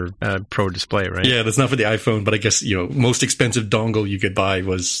your Pro display, right? Yeah, that's not for the iPhone, but I guess most expensive dongle you could buy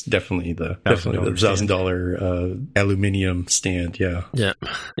was definitely the $1,000 aluminium stand. Yeah.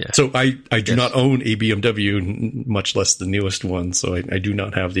 So I do not own a BMW, much less the newest one. So I do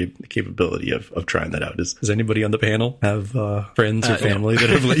not have the capability of trying that out. Does anybody on the panel have friends or family that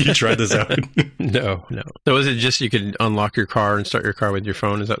have let you try this out? No. So is it just you could unlock your car and start your car with your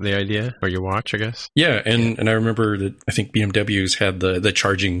phone? Is that the idea? Or your watch, I guess? Yeah, and I remember that I think BMWs had the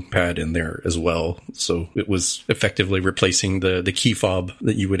charging pad in there as well. So it was effectively replacing the key fob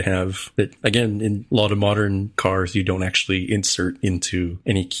that you would have. That, again, in a lot of modern cars, you don't actually insert into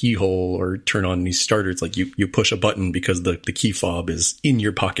any keyhole or turn on any starter. It's like you push a button because the key fob is in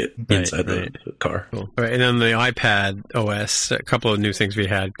your pocket inside the car. Cool. All right, and then the iPad OS, a couple of new things we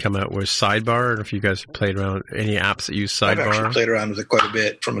had come out was Sidebar. I don't know if you guys have played around any apps that use Sidebar. I've actually played around with it quite a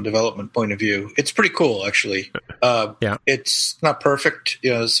bit from a development point of view. It's pretty cool, actually. It's not perfect.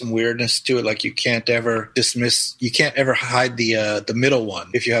 There's some weirdness to it. Like you can't ever hide the middle one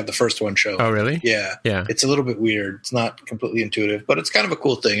if you have the first one show. Oh, really? Yeah. It's a little bit weird. It's not completely intuitive, but it's kind of a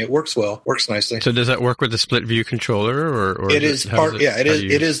cool thing. It works well. Works nicely. So does that work with the split view controller, or it is part?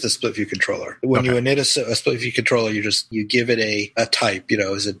 It is the split view controller. When you init a split view controller, you give it a type.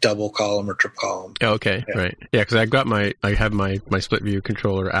 Is it double column or triple column? Oh, okay, right. Yeah, because I have my split view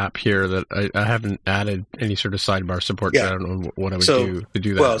controller app here. clear that I haven't added any sort of sidebar support. Yeah. I don't know what I would do to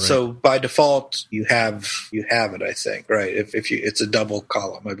do that. Well, right? so by default, you have it, I think, right? If you, it's a double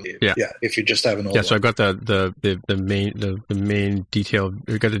column, I believe. Yeah. If you just have an old yeah, so one. I've got the main detailed.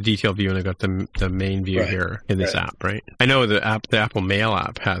 We've got the detailed view, and I've got the main view here in this app, right? I know the Apple Mail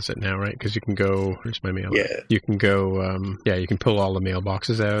app has it now, right? Because you can go. Where's my mail? Yeah. App? You can go. You can pull all the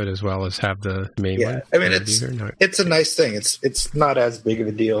mailboxes out as well as have the main one. I mean, it's a nice thing. It's not as big of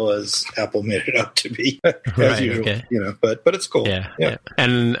a deal as Apple made it out to be, as usual. Okay. But it's cool. Yeah.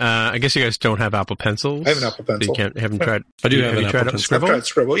 And I guess you guys don't have Apple Pencils. I have an Apple Pencil. So you haven't tried. I do have an you Apple tried Pencil. Scribble? I've tried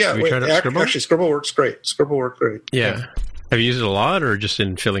Scribble. Yeah, Scribble? Actually, Scribble works great. Scribble worked great. Yeah. Have you used it a lot, or just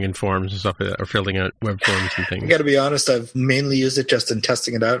in filling in forms and stuff like that, or filling out web forms and things? I got to be honest, I've mainly used it just in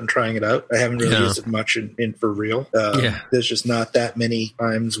testing it out and trying it out. I haven't really used it much in for real. There's just not that many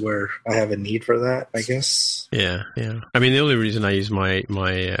times where I have a need for that, I guess. Yeah. I mean, the only reason I use my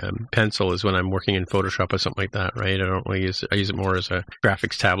pencil is when I'm working in Photoshop or something like that, right? I don't really use it. I use it more as a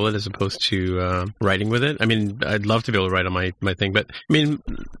graphics tablet as opposed to writing with it. I mean, I'd love to be able to write on my thing, but I mean,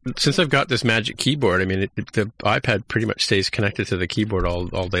 since I've got this magic keyboard, I mean, the iPad pretty much stays connected to the keyboard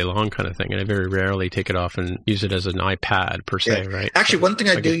all day long kind of thing, and I very rarely take it off and use it as an iPad per se, right? Actually, one thing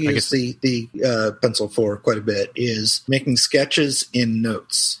I do use the pencil for quite a bit is making sketches in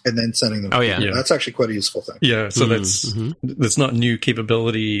notes and then sending them. That's actually quite a useful thing. Yeah, so that's not new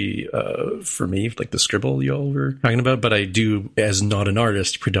capability for me, like the Scribble y'all were talking about, but I do, as not an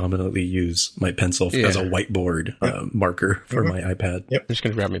artist, predominantly use my pencil as a whiteboard marker for my iPad. I'm just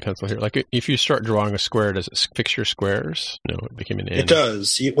going to grab my pencil here. Like, if you start drawing a square, does it fix your squares? No, it became an N. It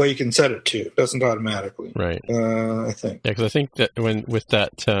does. You can set it to. It doesn't automatically. Right. I think. Yeah, because I think that with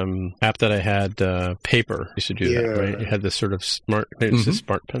that app that I had, Paper used to do that, right? You had this sort of smart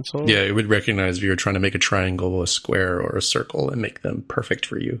pencil. Yeah, it would recognize if you were trying to make a triangle, a square, or a circle and make them perfect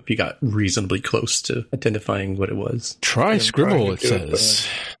for you if you got reasonably close to identifying what it was. Try Scribble, it says.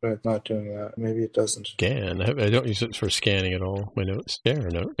 But it's not doing that. Maybe it doesn't. Scan. I don't use it for scanning at all. My notes. Yeah, or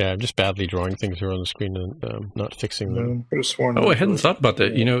no. Yeah, I'm just badly drawing things here on the screen and not fixing them. I hadn't thought about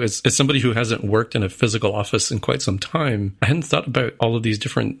that. You know, as somebody who hasn't worked in a physical office in quite some time, I hadn't thought about all of these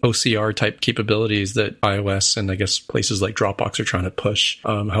different OCR type capabilities that iOS and I guess places like Dropbox are trying to push,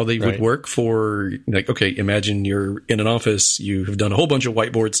 how they would work for, like, okay, imagine you're in an office, you have done a whole bunch of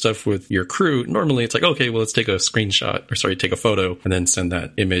whiteboard stuff with your crew. Normally it's like, okay, well, let's take a take a photo and then send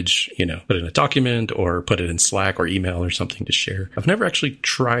that image, put it in a document or put it in Slack or email or something to share. I've never actually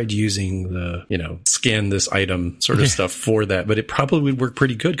tried using the, scan this item sort of stuff for that, but it probably would work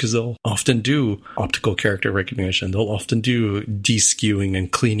pretty good because they'll often do optical character recognition. They'll often do de-skewing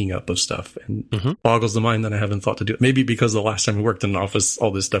and cleaning up of stuff, and boggles the mind that I haven't thought to do it. Maybe because the last time we worked in an office,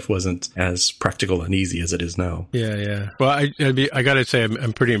 all this stuff wasn't as practical and easy as it is now. Yeah. Well, I got to say,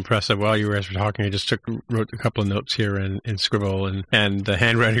 I'm pretty impressive. While you guys were talking, I just wrote a couple of notes here in Scribble, and the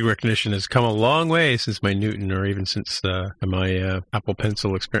handwriting recognition has come a long way since my Newton, or even since my Apple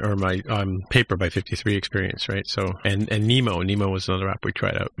Pencil experience, or my Paper by 53 experience, right? So, and Nemo was another app we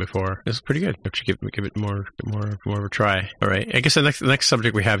tried out before. It's pretty good. Actually, give it more of a try. All right. I guess the next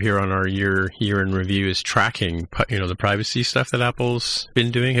subject we have here on our year in review is tracking. The privacy stuff that Apple's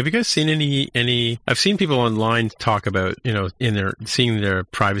been doing. Have you guys seen any? I've seen people online talk about seeing their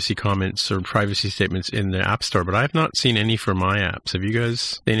privacy comments or privacy statements in the App Store, but I have not seen any for my apps. Have you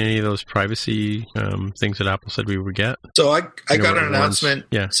guys seen any of those privacy things that Apple said we would get? So I got an announcement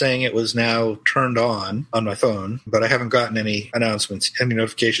saying it was now turned on my phone, but I haven't gotten any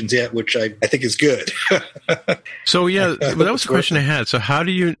notifications yet, which I think is good. So well, that was the question I had. So how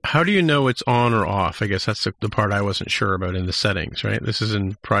do you know it's on or off? I guess that's the part I wasn't sure about in the settings, right? This is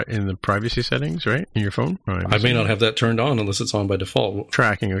in the privacy settings, right? In your phone? I may not have that turned on unless it's on by default.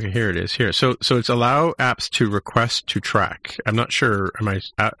 Tracking. Okay, here it is. Here. So it's allow apps to request to track. I'm not sure.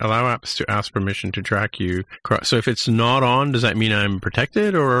 Allow apps to ask permission to track you. So if it's not on, does that mean I'm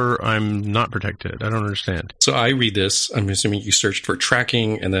protected or I'm not protected? I don't understand. So I read this. I'm assuming you searched for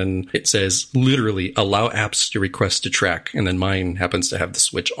tracking, and then it says literally allow apps to request to track, and then mine happens to have the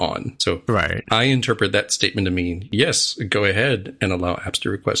switch on. So I interpret that statement to mean, yes, go ahead and allow apps to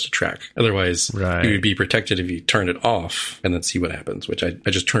request to track. Otherwise, you would be protected if you turn it off and then see what happens, which I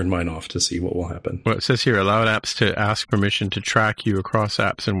just turned mine off to see what will happen. Well, it says here, allow apps to ask permission to track you across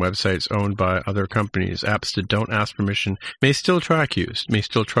apps and websites owned by other companies. Apps that don't ask permission may still track you, may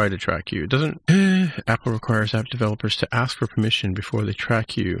still try to track you. It doesn't... Apple requires app developers to ask for permission before they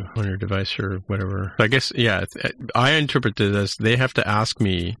track you on your device or whatever. I guess, I interpret it as they have to ask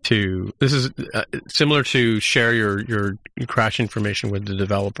me to... This is similar to share your crash information with the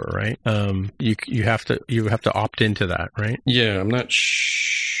developer, right? You have to opt into that, right? Yeah, I'm not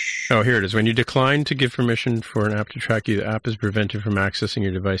sure Oh, here it is. When you decline to give permission for an app to track you, the app is prevented from accessing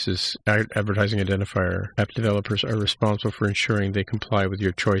your device's advertising identifier. App developers are responsible for ensuring they comply with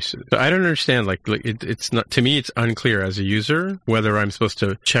your choices. So I don't understand. It's not, to me, it's unclear as a user whether I'm supposed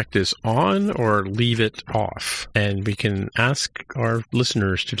to check this on or leave it off. And we can ask our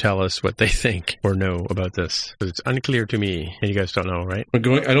listeners to tell us what they think or know about this. Because it's unclear to me. And you guys don't know, right? I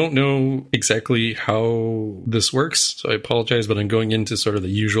don't know exactly how this works, so I apologize, but I'm going into sort of the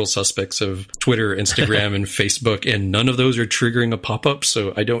usual suspects of Twitter, Instagram, and Facebook, and none of those are triggering a pop-up,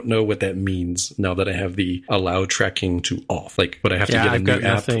 so I don't know what that means now that I have the allow tracking to off. Like, would I have to get a new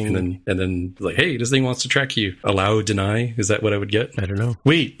app and then like, hey, this thing wants to track you. Allow, deny? Is that what I would get? I don't know.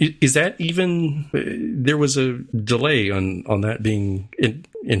 Wait, is that even... There was a delay on that being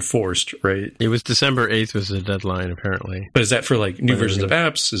enforced, right? It was December 8th was the deadline, apparently. But is that for like new versions of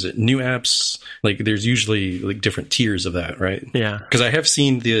apps? Is it new apps? Like there's usually like different tiers of that, right? Yeah. Because I have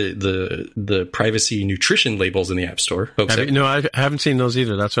seen the privacy nutrition labels in the App Store. No, I haven't seen those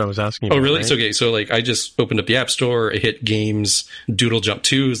either. That's what I was asking about. Oh, really? Right? So, okay. So like I just opened up the App Store, I hit games, Doodle Jump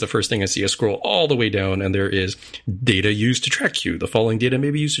 2 is the first thing I see. I scroll all the way down and there is data used to track you. The following data may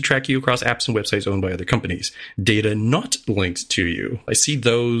be used to track you across apps and websites owned by other companies. Data not linked to you. I see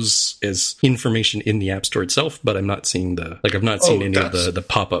those as information in the App Store itself, but I'm not seeing I've not seen any of the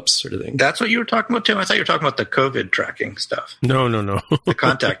pop-ups sort of thing. That's what you were talking about, Tim? I thought you were talking about the COVID tracking stuff. No. The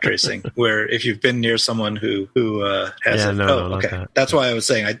contact tracing, where if you've been near someone who has it. No, okay. that. That's why I was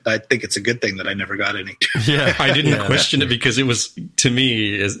saying I think it's a good thing that I never got any. Yeah. I didn't question it because it was, to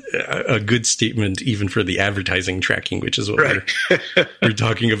me, is a good statement even for the advertising tracking, which is what we're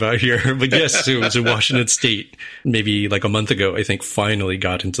talking about here. But yes, so Washington State, maybe like a month ago, I think finally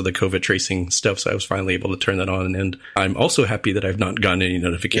got into the COVID tracing stuff. So I was finally able to turn that on. And I'm also happy that I've not gotten any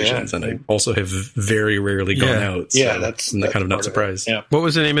notifications. And I also have very rarely gone out. So that's kind of not surprised. Yeah. What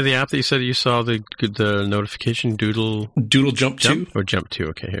was the name of the app that you said you saw the notification? Doodle Jump 2? Or Jump 2.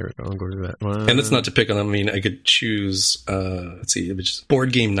 Okay, here we go. I'll go to that one. And it's not to pick on them. I mean, I could choose, let's see,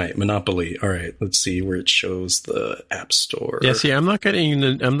 board game night, Monopoly. All right, let's see where it shows the App Store. Yeah, see, I'm not getting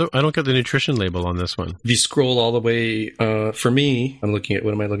I don't get the nutrition label on this one. If you scroll all the way, for me, I'm looking at,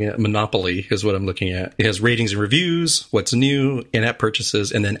 what am I looking at? Monopoly is what I'm looking at. It has ratings and reviews, what's new, in-app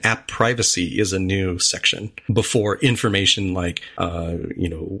purchases, and then app privacy is a new section before information like,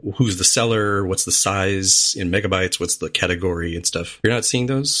 who's the seller, what's the size in megabytes, what's the category and stuff. You're not seeing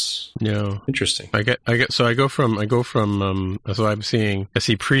those? No. Interesting. I see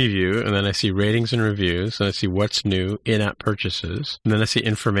preview, and then I see ratings and reviews, and I see what's new, in-app purchases, and then I see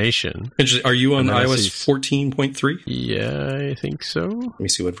information. Interesting. Are you on iOS 14.3? Yeah, I think so. Let me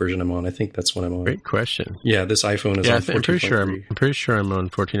see what version I'm on. I think that's what I'm on. Great question. Yeah, this iPhone is on 14.3. I'm pretty sure I'm on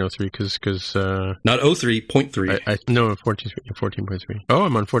 14.03 because not 03.3. No, 14.3. Oh,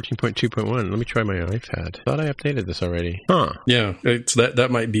 I'm on 14.2.1. Let me try my iPad. Thought I updated this already. Huh. Yeah, it's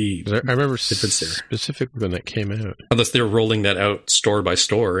that might be. I remember specifically when that came out. Unless they're rolling that out store by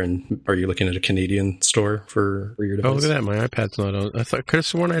store, and are you looking at a Canadian store for your device? Oh, look at that. My iPad's not on. I could have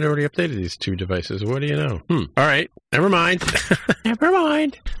sworn I'd already updated these two devices. What do you know? All right. Never mind. Never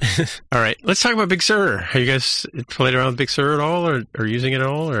mind. All right. Let's talk about Big Sur. Have you guys played around with Big Sur at all or using it at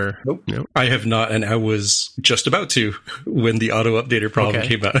all? Or Nope. I have not, and I was just about to when the auto updater problem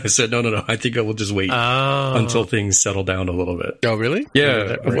came out. I said, no. I think I will just wait until things settle down a little bit. Oh, really?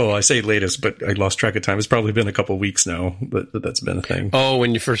 Yeah. Well, I say latest, but I lost track of time. It's probably been a couple of weeks now that that's been a thing. Oh,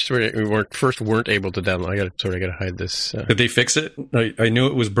 when you first weren't able to download. I gotta hide this. Did they fix it? I knew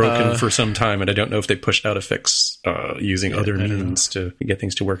it was broken for some time, and I don't know if they pushed out a fix using other means to get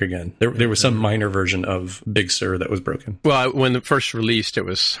things to work again. There was some minor version of Big Sur that was broken. Well, when it first released, it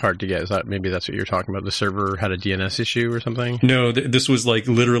was hard to get. Maybe that's what you're talking about? The server had a DNS issue or something? No, this was like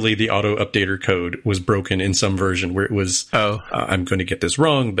literally the auto updater code was broken in some version where it was, I'm going to get this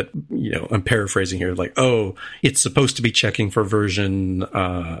wrong, but I'm paraphrasing here, like, it's supposed to be checking for version,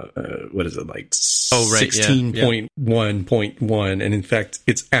 what is it, like 16.1.1, and in fact,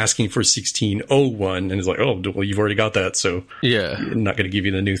 it's asking for 16.01, and it's like, well, you've already got that, so I'm not going to give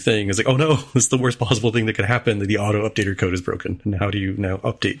you the new thing. It's like, oh no, it's the worst possible thing that could happen, that the auto updater code is broken, and how do you now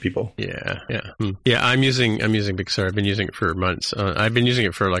update people? Yeah. I'm using Big Sur. I've been using it for months. I've been using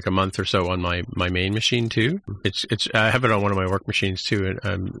it for like a month or so on my main machine too. I have it on one of my work machines too,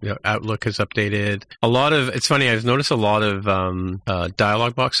 and Outlook has updated a lot of. It's funny. I've noticed a lot of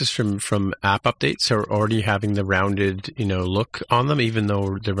dialog boxes from app updates are already having the rounded look on them, even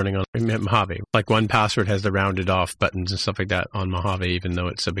though they're running on Mojave. Like 1Password has the rounded off buttons and stuff like that on Mojave, even though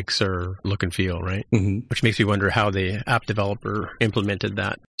it's a Big Sur look and feel, right? Mm-hmm. Which makes me wonder how the app developer implemented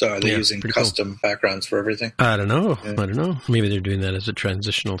that. So are they using custom backgrounds for everything? I don't know. Yeah. I don't know. Maybe they're doing that as a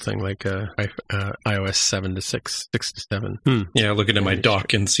transitional thing, like iOS 7 to 6 to 7. Yeah, looking at my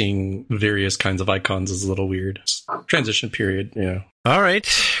dock and seeing various kinds of icons is a little weird. Transition period, yeah. All right,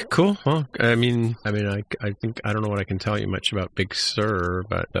 cool. Well, I think I don't know what I can tell you much about Big Sur,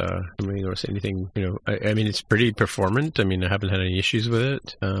 but I'm not going to say anything. I mean, it's pretty performant. I mean, I haven't had any issues with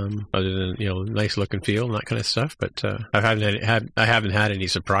it, other than nice look and feel and that kind of stuff. But I haven't had any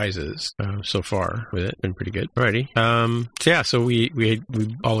surprises so far with it. It's been pretty good. Alrighty. So we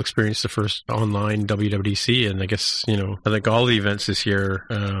all experienced the first online WWDC, and I guess I think all the events this year,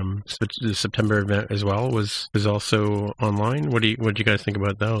 the September event as well was also online. What do you guys think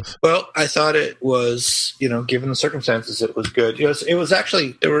about those? Well, I thought it was, given the circumstances, it was good. It was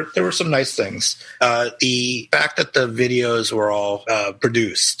actually, there were some nice things. The fact that the videos were all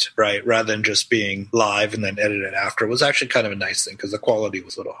produced, right, rather than just being live and then edited after was actually kind of a nice thing because the quality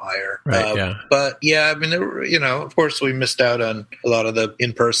was a little higher. Right, yeah. But yeah, I mean, there were, of course we missed out on a lot of the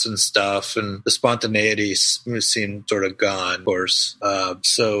in-person stuff, and the spontaneity seemed sort of gone, of course.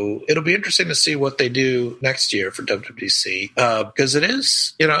 So it'll be interesting to see what they do next year for WWDC. Because it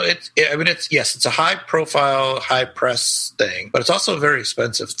is, it's a high profile, high press thing, but it's also a very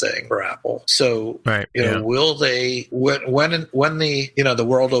expensive thing for Apple. So, will they, when the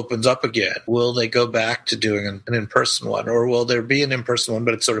world opens up again, will they go back to doing an in-person one, or will there be an in-person one,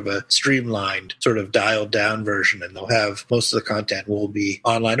 but it's sort of a streamlined, sort of dialed down version, and they'll have most of the content will be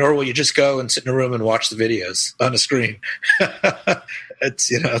online, or will you just go and sit in a room and watch the videos on a screen?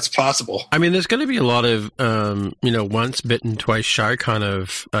 It's possible. I mean, there's going to be a lot of, once bitten, twice shy kind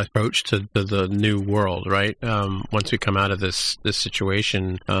of approach to the new world, right? Once we come out of this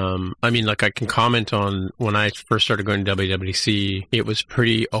situation. I can comment on when I first started going to WWDC, it was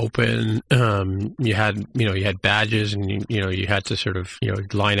pretty open. You had badges, and you had to sort of,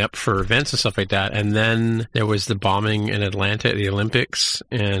 line up for events and stuff like that. And then there was the bombing in Atlanta at the Olympics,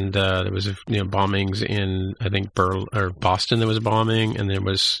 and there was, bombings in, I think, Boston, there was a bombing, and there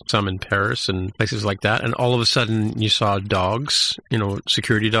was some in Paris and places like that. And all of a sudden you saw dogs,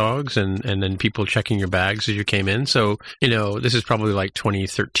 security dogs, and then people checking your bags as you came in. So, this is probably like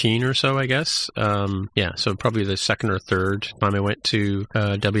 2013 or so, I guess. So probably the second or third time I went to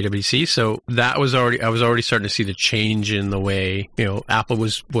WWDC. So I was already starting to see the change in the way, Apple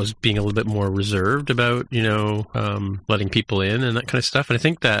was being a little bit more reserved about, letting people in and that kind of stuff. And I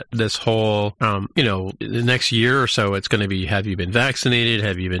think that this whole, the next year or so, it's going to be, have you been vaccinated?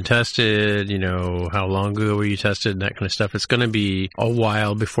 Have you been tested? How long ago were you tested? And that kind of stuff. It's going to be a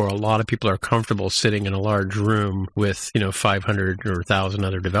while before a lot of people are comfortable sitting in a large room with, 500 or 1,000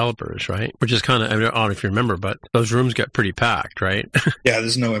 other developers, right? Which is kind of, I don't know if you remember, but those rooms get pretty packed, right? Yeah,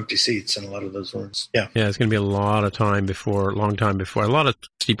 there's no empty seats in a lot of those rooms. Yeah. Yeah, it's going to be a long time before, a lot of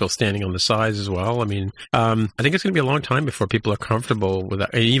people standing on the sides as well. I mean, I think it's going to be a long time before people are comfortable with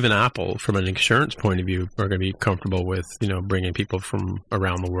that. And even Apple, from an insurance point of view, are going to be comfortable with, bringing people from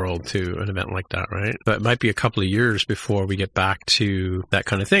around the world to an event like that, right? But it might be a couple of years before we get back to that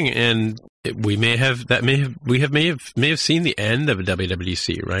kind of thing. And we may have seen the end of a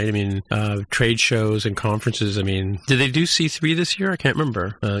WWDC, right? I mean, trade shows and conferences. I mean, did they do C3 this year? I can't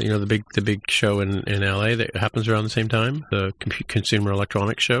remember. The big show in LA that happens around the same time, the Consumer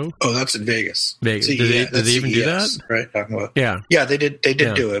Electronics Show. Oh, that's in Vegas. Did they even do that? Right, talking about. Yeah, they did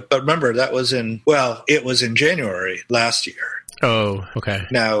do it. But remember, it was in January last year. Oh, okay.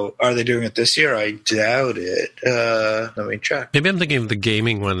 Now, are they doing it this year? I doubt it. Let me check. Maybe I'm thinking of the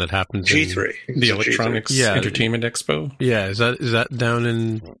gaming one that happens G3. The Electronics Entertainment Expo. Yeah, is that down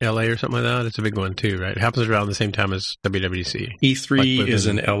in LA or something like that? It's a big one too, right? It happens around the same time as WWDC. E3 is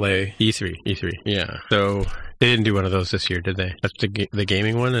in LA. E3. Yeah. So they didn't do one of those this year, did they? That's the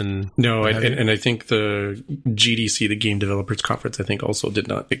gaming one, and no, and I think the GDC, the Game Developers Conference, I think also did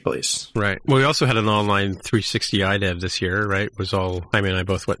not take place. Right. Well, we also had an online 360 iDev this year, right? It was all. I mean, I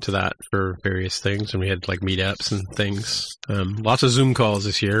both went to that for various things, and we had like meetups and things. Lots of Zoom calls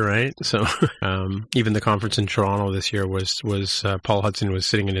this year, right? So even the conference in Toronto this year was Paul Hudson was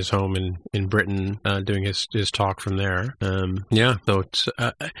sitting in his home in Britain doing his talk from there. So it's.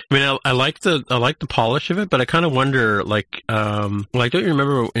 I like the polish of it, but I kind of wonder, like, don't you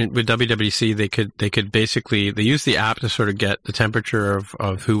remember with WWDC, they could basically, they used the app to sort of get the temperature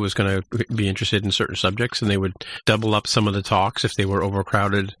of who was going to be interested in certain subjects, and they would double up some of the talks if they were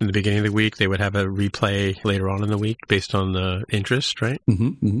overcrowded in the beginning of the week. They would have a replay later on in the week based on the interest, right?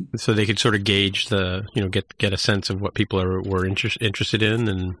 So they could sort of gauge get a sense of what people were interested in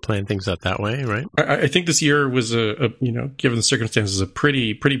and plan things out that way, right? I think this year was given the circumstances, a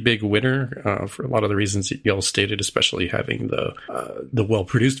pretty big winner for a lot of the reasons that y'all stated, especially having the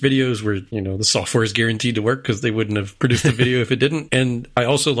well-produced videos where, the software is guaranteed to work because they wouldn't have produced a video if it didn't. And I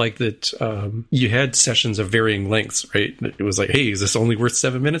also like that you had sessions of varying lengths, right? It was like, hey, is this only worth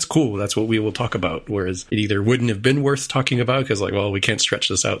 7 minutes? Cool, that's what we will talk about. Whereas it either wouldn't have been worth talking about because, like, well, we can't stretch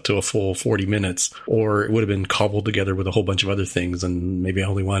this out to a full 40 minutes, or it would have been cobbled together with a whole bunch of other things, and maybe I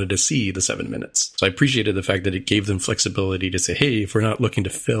only wanted to see the 7 minutes. So I appreciated the fact that it gave them flexibility to say, hey, if we're not looking to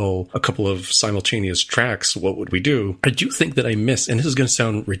fill a couple of simultaneous tracks, what would we do? I do think that I miss, and this is going to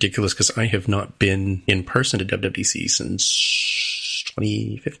sound ridiculous because I have not been in person to WWDC since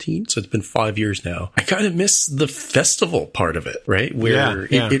 2015, so it's been 5 years now. I kind of miss the festival part of it, right? Where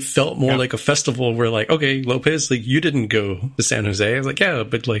it felt more like a festival where, like, okay, Lopez, like, you didn't go to San Jose. I was like, yeah,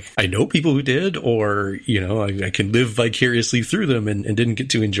 but, like, I know people who did, or, I can live vicariously through them and didn't get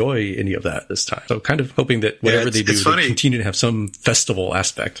to enjoy any of that this time. So kind of hoping that whatever they do, they continue to have some festival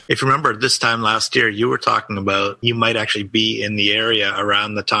aspect. If you remember this time last year, you were talking about you might actually be in the area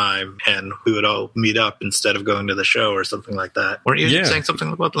around the time and we would all meet up instead of going to the show or something like that. Weren't you saying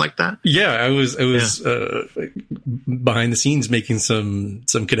something about like that? Yeah, I was behind the scenes making some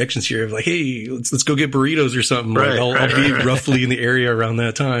connections here of like, hey, let's go get burritos or something. Right, I'll be roughly in the area around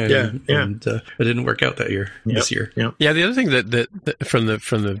that time. And it didn't work out that year. This year. Yeah, the other thing that from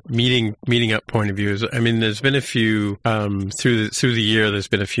the meeting up point of view is, I mean, there's been a few through the year. There's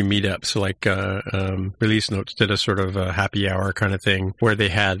been a few meetups. So like Release Notes did a sort of a happy hour kind of thing where they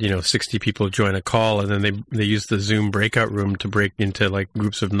had 60 people join a call, and then they used the Zoom breakout room to break into like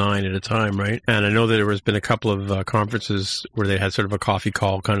groups of 9 at a time, right? And I know that there has been a couple of conferences where they had sort of a coffee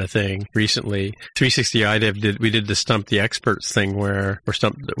call kind of thing recently. 360i we did the Stump the Experts thing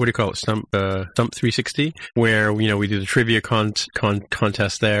Stump 360, where we do the trivia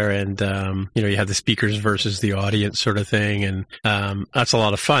contest there, and you have the speakers versus the audience sort of thing, and that's a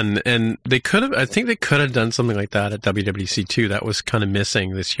lot of fun. And I think they could have done something like that at WWDC too. That was kind of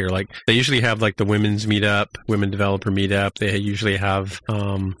missing this year. Like they usually have like the women's meetup, women developer meetup. They usually have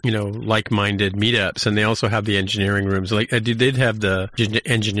like-minded meetups, and they also have the engineering rooms. Like they did have the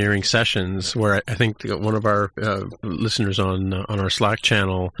engineering sessions where I think one of our listeners on our Slack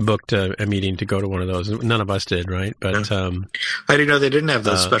channel booked a meeting to go to one of those. None of us did, right? But I didn't know they didn't have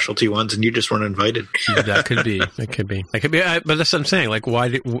those specialty ones, and you just weren't invited. That could be. It could be. But that's what I'm saying. Like, why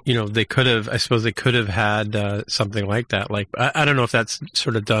did they could have? I suppose they could have had something like that. Like, I don't know if that's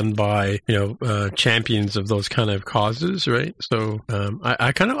sort of done by champions of those kind of causes, right? So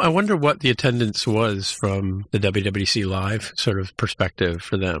I wonder what the attendance was from the WWDC Live sort of perspective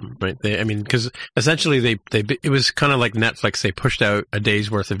for them, right? Because essentially it was kind of like Netflix. They pushed out a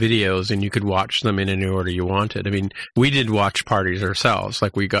day's worth of videos, and you could watch them in any order you wanted. I mean, we did watch parties ourselves.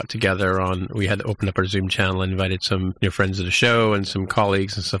 Like we got together we had to open up our Zoom channel and invited some friends of the show and some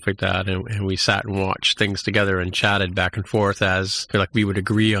colleagues and stuff like that, and we sat and watched things together and chatted back and forth as like we would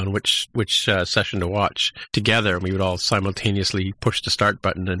agree on which session to watch together, and we would all simultaneously push the start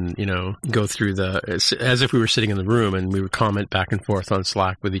button and go through as if we were sitting in the room, and we would comment back and forth on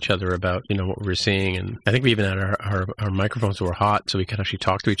Slack with each other about what we were seeing. And I think we even had our microphones were hot, so we could actually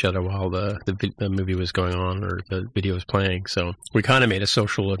talk to each other while the movie was going on or the video was playing. So we kind of made a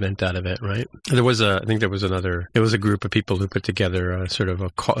social event out of it, right? There was a group of people who put together sort of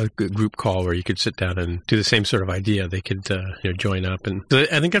a group call where you could sit down and do the same sort of idea. They could join up, and so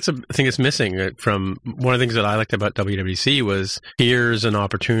I think that's a thing that's missing from one of the things that I liked about WWDC was here's an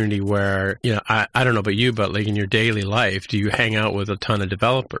opportunity where I don't know about you, but like in your daily life, do you hang out with a ton of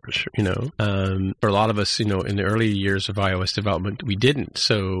developers? For a lot of us, in the early years of iOS development, we didn't.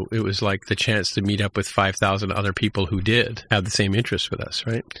 So it was like the chance to meet up with 5,000 other people who did have the same interests with us,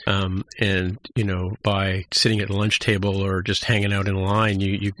 right? And by sitting at a lunch table or just hanging out in a line,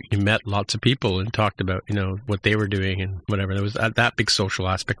 you met lots of people and talked about what they were doing and whatever. There was that big social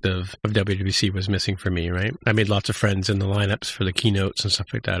aspect of WWDC was missing for me, right? I made lots of friends in the lineup apps for the keynotes and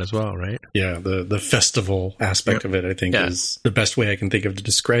stuff like that as well, right? Yeah, the festival aspect of it, I think, is the best way I can think of to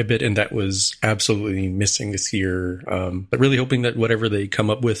describe it, and that was absolutely missing this year. But really hoping that whatever they come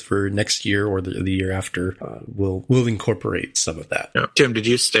up with for next year or the year after will incorporate some of that. Yeah. Tim, did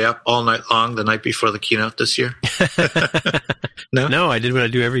you stay up all night long the night before the keynote this year? No, I did what I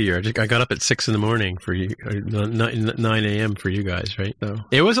do every year. I got up at 6 a.m. for you, 9 a.m. for you guys, right? So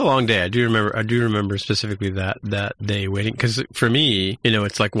it was a long day. I do remember specifically that day waiting, because for me,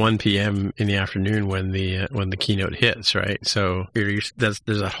 it's like 1 p.m. in the afternoon when the keynote hits, right? So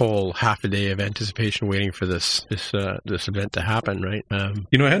there's a whole half a day of anticipation waiting for this event to happen, right? I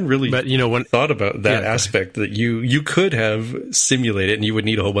hadn't really thought about that aspect, that you could have simulated, and you would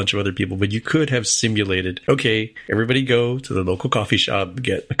need a whole bunch of other people, but you could have simulated, okay, everybody go to the local coffee shop,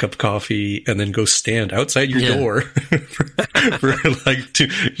 get a cup of coffee, and then go stand outside your door for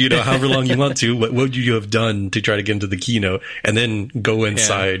however long you want to. What would you have done to try to get into the keynote, and then go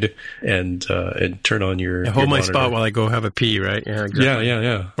inside and turn on your hold my monitor. spot while I go have a pee, right? Yeah, exactly.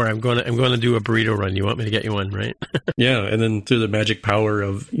 Yeah. Or I'm going to do a burrito run. You want me to get you one, right? Yeah, and then through the magic power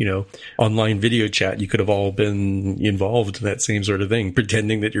of online video chat, you could have all been involved in that same sort of thing,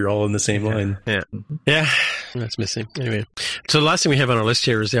 pretending that you're all in the same line. Yeah, that's missing. Anyway, so the last thing we have on our list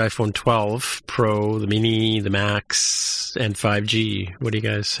here is the iPhone 12 Pro, the Mini, the Max, and 5G. What do you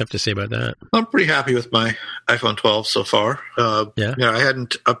guys have to say about that? I'm pretty happy with my iPhone 12 so far. I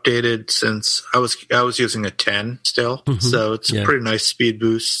hadn't updated since I was using a 10 still, so it's a pretty nice speed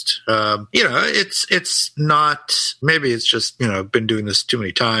boost. It's not, maybe it's just I've been doing this too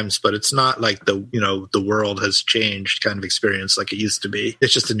many times, but it's not like the world has changed kind of experience like it used to be.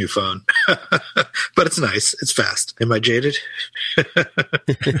 It's just a new phone, but it's nice. It's fast. Am I jaded?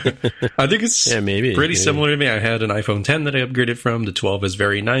 I think it's pretty similar to me. I had an iPhone 10 that I upgraded from. The 12 is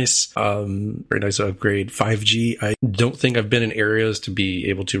very nice. Very nice upgrade. 5G, I don't think I've been in areas to be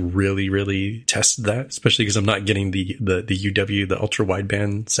able to really, really test that, especially because I'm not getting the UW, the ultra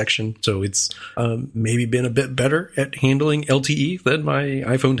wideband section. So it's maybe been a bit better at handling LTE than my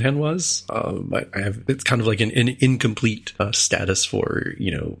iPhone 10 was. But it's kind of like an incomplete status for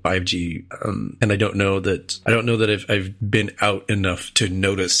 5G, and I don't know that if I've been out enough to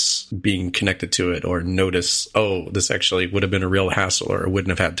notice being connected to it, or notice, this actually would have been a real hassle, or I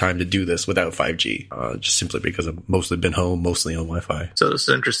wouldn't have had time to do this without 5G, just simply because I've mostly been home, mostly on Wi-Fi. So this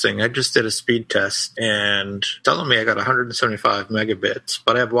is interesting. I just did a speed test and telling me I got 175 megabits,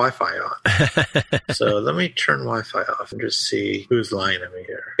 but I have Wi-Fi on. So let me turn Wi-Fi off and just see who's lying at me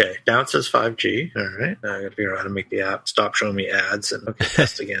here. Okay, now it says 5G. All right, now I got to figure out how to make the app stop showing me ads and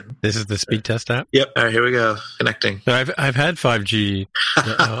test again. This is the speed test app? Yep. All right, here we go. Connecting. So I've had 5G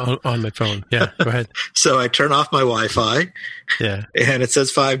on my phone. Yeah, go ahead. So I turn off my Wi-Fi. Yeah. And it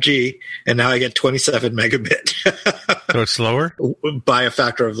says 5G, and now I get 27 megabit. So it's slower? By a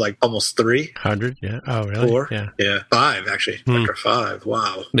factor of like almost 3. 100? Yeah. Oh, really? 4? Yeah. 5, actually. Factor 5.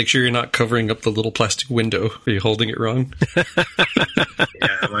 Wow. Make sure you're not covering up the little plastic window. Are you holding it wrong?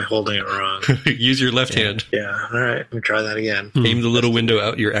 Yeah, am I holding it wrong? Use your left hand. Yeah. All right. Let me try that again. Aim the little window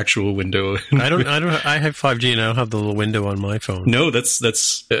out your actual window. I have 5G and I don't have the little window on my phone. No, that's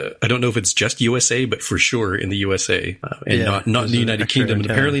I don't know if it's just USA, but for sure in the USA, and not in the United Kingdom, and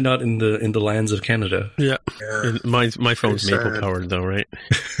apparently not in the lands of Canada. Yeah. My phone's maple powered though, right?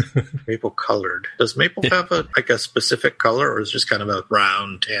 Maple colored. Does maple have a specific color, or is it just kind of a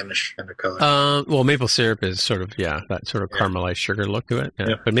brown, tannish kind of color? Well, maple syrup is sort of that sort of caramelized sugar look to it. Yeah.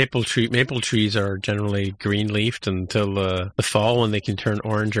 Yep. But maple trees are generally green leafed until the fall, when they can turn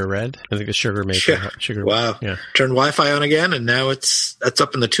orange or red. I think the sugar makes sugar. Wow. Yeah. Turn Wi-Fi on again, and now that's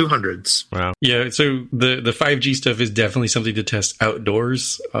up in the 200s. Wow. Yeah. So the 5G stuff is definitely something to test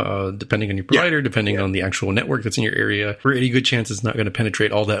outdoors, depending on your provider, depending on the actual network that's in your area. For any good chance, it's not going to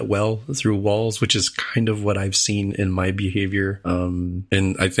penetrate all that well through walls, which is kind of what I've seen in my behavior.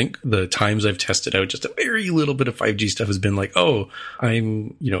 And I think the times I've tested out just a very little bit of 5G stuff has been like,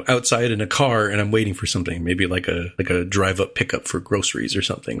 I'm outside in a car and I'm waiting for something, maybe like a drive up pickup for groceries or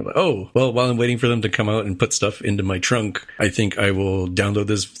something. I'm like, while I'm waiting for them to come out and put stuff into my trunk, I think I will download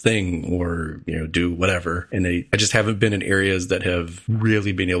this thing or do whatever. And I just haven't been in areas that have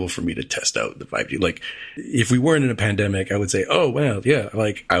really been able for me to test out the 5G. Like if we weren't in a pandemic, I would say,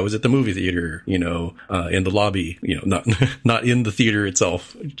 like I was at the movie theater, in the lobby, not in the theater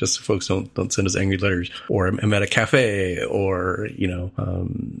itself, just so folks don't send us angry letters, or I'm at a cafe, or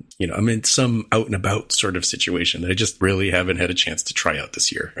I'm in some out and about sort of situation that I just really haven't had a chance to try out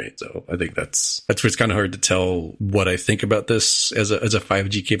this year, right? So I think that's where it's kind of hard to tell what I think about this as a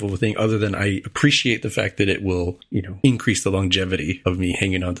 5G capable thing, other than I appreciate the fact that it will, increase the longevity of me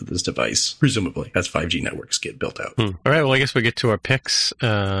hanging onto this device, presumably, as 5G networks get built out. All right, well, I guess we get to our picks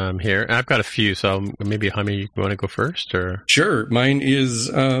here. I've got a few, so maybe, Jaime, you want to go first? Or Sure. Mine is,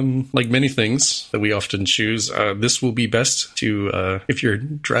 like many things that we often choose, this will be best to, if you're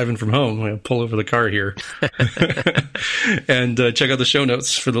driving from home, I'll pull over the car here and check out the show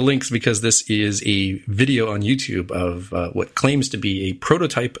notes for the links, because this is a video on YouTube of what claims to be a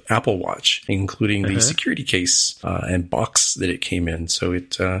prototype Apple Watch, including the security case and box that it came in. So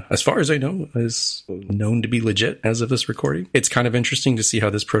it, as far as I know, is known to be legit as of this recording. It's kind of interesting to see how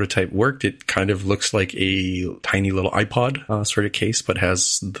this prototype worked. It kind of looks like a tiny little iPod sort of case, but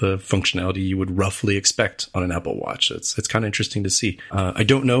has the functionality you would roughly expect on an Apple Watch. It's kind of interesting to see. I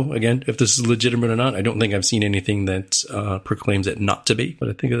don't know, again, if this is legitimate or not. I don't think I've seen anything that proclaims it not to be, but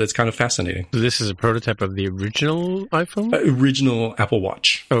I think that's kind of fascinating. So this is a prototype of the original iPhone? Original Apple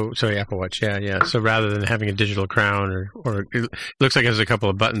Watch. Oh, sorry, Apple Watch. Yeah. So rather than having a digital crown, or it looks like it has a couple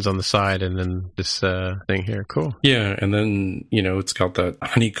of buttons on the side and then this thing here. Cool. Yeah, and then, it's got that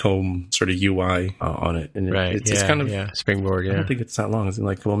honeycomb sort of UI on it. And it's kind of... springboard, I don't think it's that long. Is it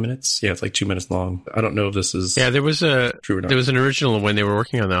like a couple minutes? Yeah, it's like 2 minutes long. I don't know if this is there was true or not. There was an original when they were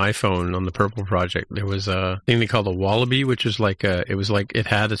working on the iPhone, on the Purple project. There was a thing they called a Wallaby, which was it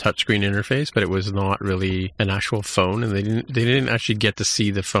had a touchscreen interface, but it was not really an actual phone, and they didn't actually get to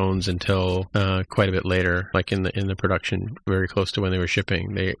see the phones until quite a bit later, like in the production, very close to when they were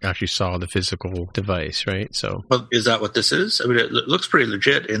shipping. They actually saw the physical device, right? So, well, is that what this is? I mean, it looks pretty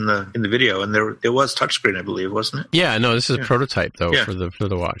legit in the video, and there was touchscreen, I believe, wasn't it? Yeah, no, this is a prototype though for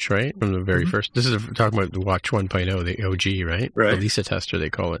the watch, right? From the very first. This is talking about the Watch 1.0, the OG, right? Right. The Lisa tester, they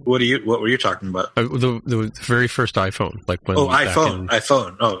call it. What were you talking about? The very first iPhone, like when. Oh, iPhone.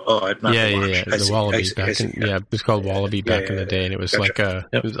 Not yeah. The Wallaby it was called Wallaby back in the day, and it was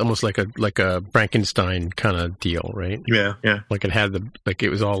it was almost like a Frankenstein kind of deal, right? Yeah. Like it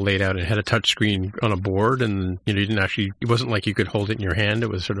was all laid out. It had a touch screen on a board, and you didn't actually. It wasn't like you could hold it in your hand. It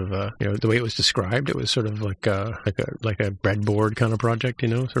was sort of the way it was described. It was sort of like a breadboard kind of project,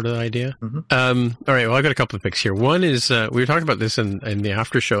 sort of the idea. Mm-hmm. All right. Well, I got a couple of picks here. One is we were talking about this in the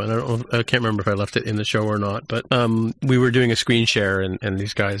after show, and I can't remember if I left it in the show or not, but we were doing a screen share, and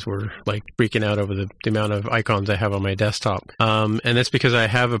these guys were like freaking out over the amount of icons I have on my desktop. And that's because I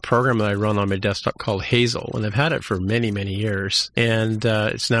have a program that I run on my desktop called Hazel, and I've had it for many, many years. And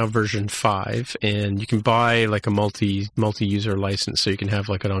it's now version 5, and you can buy like a multi-user license, so you can have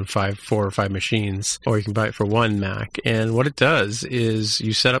like it on 4 or 5 machines, or you can buy it for one Mac. And what it does is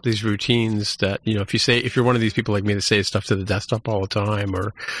you set up these routines that, if you're one of these people like me that saves stuff to the desktop all the time,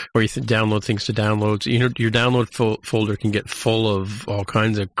 or you download things to downloads, your download folder can get full of all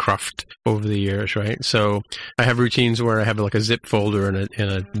kinds of cruft over the years, right? So I have routines where I have like a zip folder and a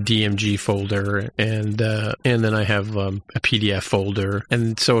DMG folder, and then I have a PDF folder.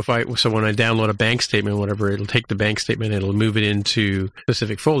 And so when I download a bank statement, whatever, it'll take the bank statement, it'll move it into a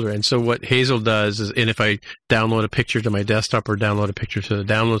specific folder. And so what Hazel does is, and if I download a picture to my desktop or download a picture to the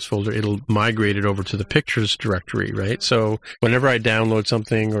downloads folder, it'll migrate it over to the pictures directory, right? So whenever I download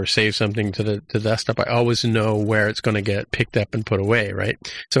something or save something to the desktop, I always know where it's going to get picked up and put away, right?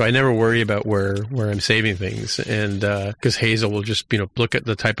 So I never worry about where I'm saving things, and because Hazel will just look at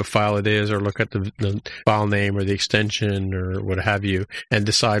the type of file it is, or look at the file name or the extension or what have you, and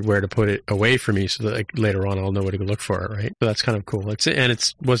decide where to put it away for me, so that later on I'll know where to go look for it, right? So that's kind of cool.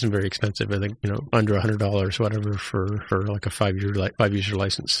 It wasn't very expensive. I think under $100, whatever, for like a 5-user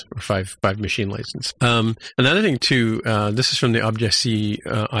license, or five machine license. Another thing too, this is from the Object-C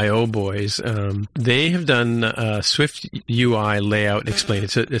IO boys. They have done Swift UI layout explained.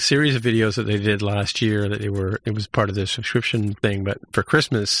 It's a series of videos that they did last year that it was part of their subscription thing, but for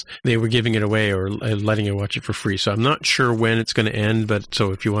Christmas they were giving it away or letting you watch it for free. So I'm not sure when it's going to end, but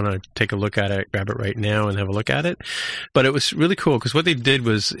so if you want to take a look at it, grab it right now and have a look at it. But it was really cool because what they did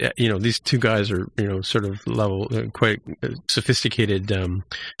was, these two guys are, sort of quite sophisticated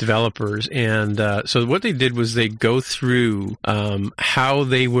developers. And so what they did was they go through how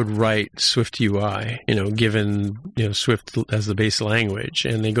they would write Swift UI, given Swift as the base language,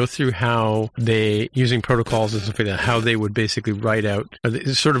 and they go through how they, using protocols and stuff like that, how they would basically write out,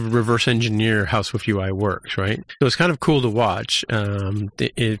 sort of reverse engineer how Swift UI works, right? So it's kind of cool to watch.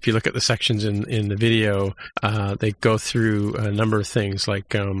 If you look at the sections in the video, they go through a number of things like,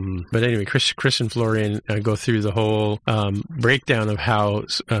 but anyway, Chris and Florian go through the whole breakdown of how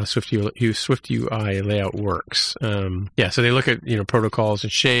Swift UI layout works. So they look at, protocols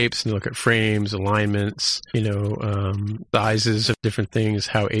and shapes, and look at frames, alignments, sizes of different things,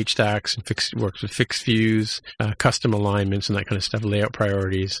 how HDACs and works with fixed views, custom alignments and that kind of stuff, layout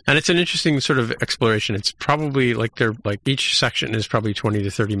priorities. And it's an interesting sort of exploration. It's probably each section is probably 20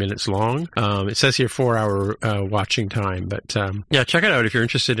 to 30 minutes long. It says here 4-hour watching time, but check it out if you're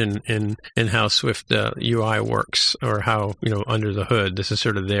interested in how Swift UI works, or how, under the hood. This is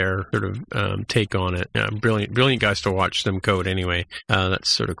sort of their take on it. Brilliant guys to watch them code anyway. That's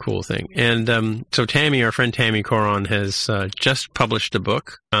sort of cool thing. And so Tammy, our friend Tammy Coron, has just published a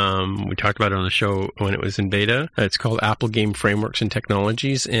book. We talked about it on the show when it was in beta. It's called Apple Game Frameworks and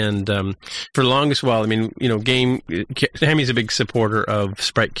Technologies. And for the longest while, Tammy's a big supporter of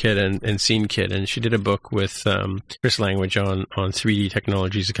SpriteKit and SceneKit, and she did a book with Chris Language on 3D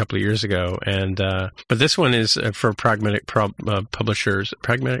technologies a couple of years ago. And but this one is for pragmatic programmers.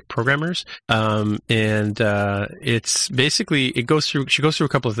 It's basically, she goes through a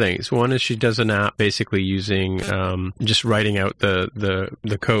couple of things. One is she does an app basically using just writing out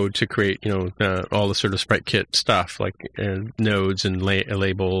the code to create all the sort of SpriteKit stuff, like nodes and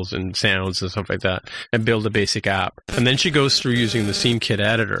labels and sounds and stuff like that, and build a basic app. And then she goes through using the SceneKit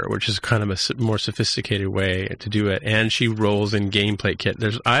editor, which is kind of a more sophisticated way to do it. And she rolls in Gameplay Kit.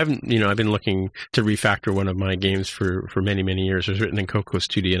 I've been looking to refactor one of my games for many, many years. It was written in Cocos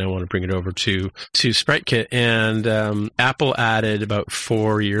 2D, and I want to bring it over to SpriteKit. And Apple added about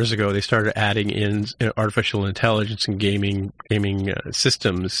 4 years ago, they started adding in artificial intelligence and gaming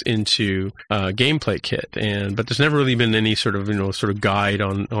systems into Gameplay Kit. But there's never really been any sort of guide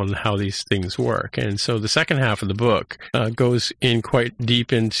on how these things work. And so the second half of the book goes in quite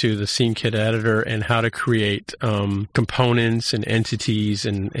deep into the SceneKit editor and how to create components and entities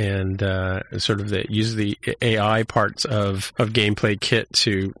and use the AI parts of Gameplay Kit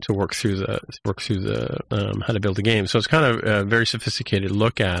to work through the how to build a game. So it's kind of a very sophisticated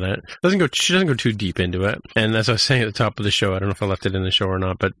look at it. She doesn't go too deep into it. And as I was saying at the top of the show, I don't know if I left it in the show or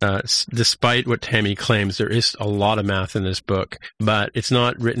not, but despite what Tammy claims, there is a lot of math in this book, but it's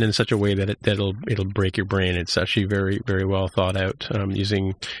not written in such a way that it'll break your brain. It's actually very, very well thought out,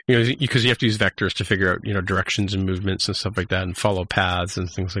 using, because you have to use vectors to figure out, directions and movements and stuff like that, and follow paths and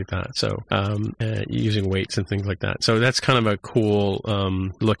things like that. So, using weights and things like that. So that's kind of a cool,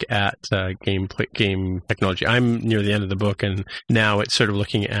 look at, game technology. I'm near the end of the book, and now it's sort of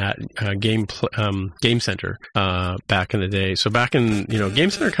looking at, Game Center, back in the day. So back in, Game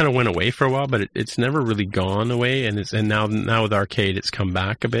Center kind of went away for a while, but it's never really gone away. And now with Arcade, it's come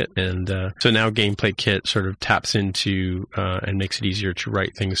back a bit. And, so now Gameplay Kit sort of taps into, and makes it easier to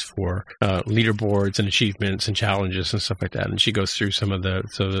write things for, leaderboards and achievements and challenges and stuff like that. And she goes through some of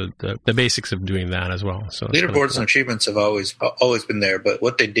the basics of doing that as well. So leaderboards and achievements have always been there, but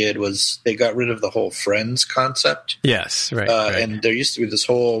what they did was they got rid of the whole friends concept. Yes, right. And there used to be this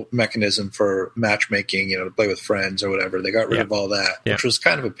whole mechanism for matchmaking, to play with friends or whatever. They got rid of all that, which was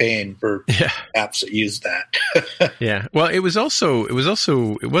kind of a pain for apps that used that. Yeah. Well, it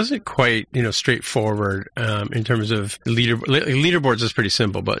wasn't quite, straightforward, in terms of leaderboards is pretty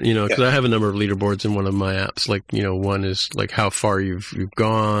simple, but, because I have a number of leaderboards in one of my apps, like, one is like how far you've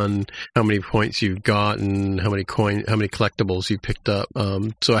gone, how many points you've gotten, how many collectibles you picked up.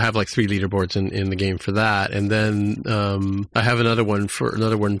 So I have like 3 leaderboards in the game for that. And then, I have another one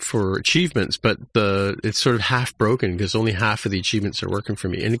for achievements, but it's sort of half broken because only half of the achievements are working for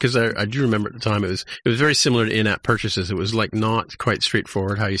me. And because I do remember at the time, it was very similar to in-app purchases. It was like not quite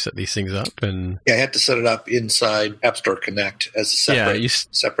straightforward how you set these things up. And I had to set it up inside App Store Connect as a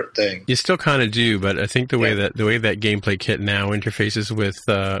separate thing. You still kind of do, but I think the way that Gameplay Kit now interfaces with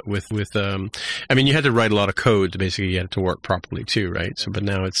you had to write a lot of code to basically get it to work properly too, right? So, but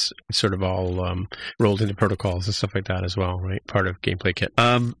now it's sort of all rolled into protocols and stuff like that as well, right? Part of Gameplay Kit.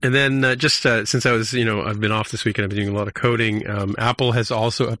 And then since I was, I've been off this week and I've been doing a lot of coding, Apple has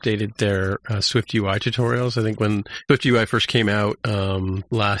also updated their Swift UI tutorials. I think when Swift UI first came out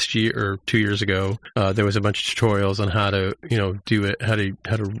last year or 2 years ago, there was a bunch of tutorials on how to, do it, how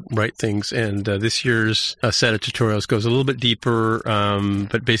to write things. And this year's set of tutorials goes a little bit deeper,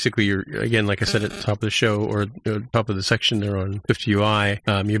 but basically you're, again, like I said at the top of the show or top of the section there on Swift UI,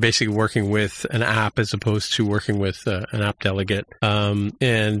 you're basically working with an app as opposed to working with an app delegate.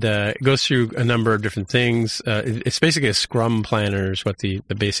 And it goes through a number of different things. It's basically a Scrum planner is what the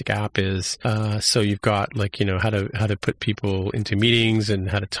basic app is. So you've got like, how to put people into meetings and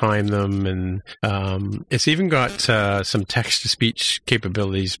how to time them. And it's even got some text-to-speech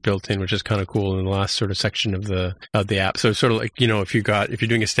capabilities built in, which is kind of cool in the last sort of section of the app. So it's sort of like, if you're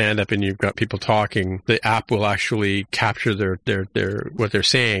doing a stand-up and you've got people talking, the app will actually capture their what they're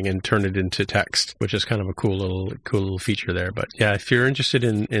saying and turn it into text, which is kind of a cool little feature there. But yeah, if you're interested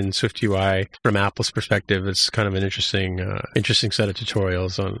in SwiftUI from Apple's perspective, it's kind of an interesting set of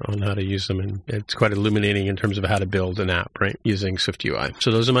tutorials on how to use them, and it's quite illuminating in terms of how to build an app, right, using SwiftUI.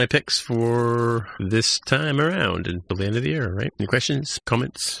 So those are my picks for this time around until the end of the year, right? Any questions,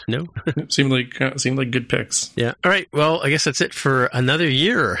 comments? No? Seemed like good picks. Yeah. All right. Well, I guess that's it for another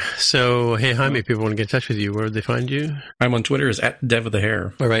year. So, hey, Jaime, if people want to get in touch with you, where would they find you? I'm on Twitter as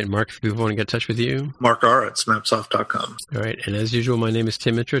 @DevWithAHair. All right. Mark, if people want to get in touch with you? Mark R. at snapsoft.com. All right. And as usual, my name is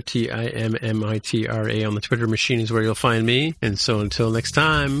Tim Mitra, TIMMITRA on the Twitter machine is where you'll find me. And so until next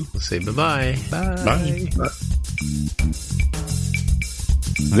time, we'll say bye-bye. Bye. Bye.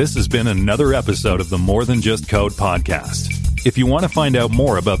 This has been another episode of the More Than Just Code podcast. If you want to find out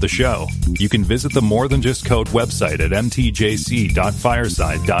more about the show, you can visit the More Than Just Code website at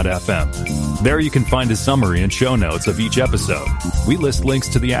mtjc.fireside.fm. There you can find a summary and show notes of each episode. We list links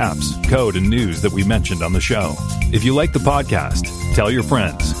to the apps, code, and news that we mentioned on the show. If you like the podcast, tell your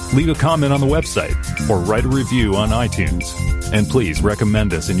friends, leave a comment on the website, or write a review on iTunes. And please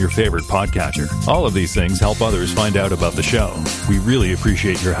recommend us in your favorite podcatcher. All of these things help others find out about the show. We really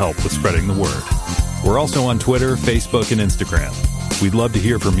appreciate your help with spreading the word. We're also on Twitter, Facebook, and Instagram. We'd love to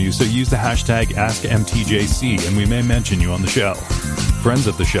hear from you, so use the hashtag AskMTJC and we may mention you on the show. Friends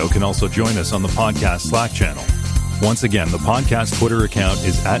of the show can also join us on the podcast Slack channel. Once again, the podcast Twitter account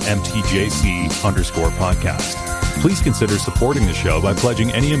is @MTJC_podcast. Please consider supporting the show by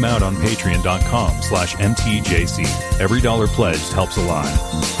pledging any amount on patreon.com/MTJC. Every dollar pledged helps a lot.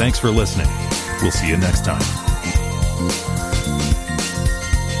 Thanks for listening. We'll see you next time.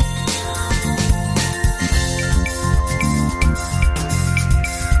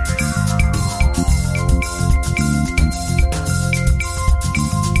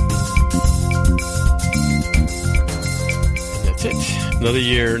 Another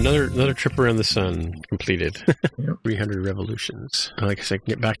year, another trip around the sun completed. 300 revolutions. I guess I can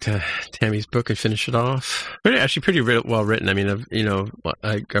get back to Tammy's book and finish it off. Pretty well written. I mean,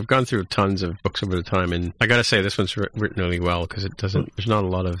 I've gone through tons of books over the time, and I got to say this one's written really well because there's not a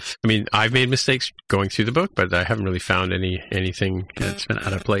lot of. I mean, I've made mistakes going through the book, but I haven't really found anything that's been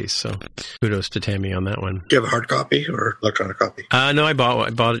out of place. So kudos to Tammy on that one. Do you have a hard copy or electronic copy? No, I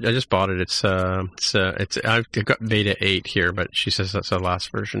bought it. I just bought it. I've got beta 8 here, but she says that's the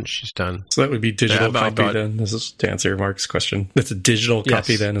last version she's done. So that would be digital copy then. This is to answer Mark's question. It's a digital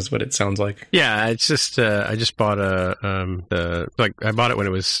copy then, is what it sounds like. Yeah, it's just I just bought I bought it when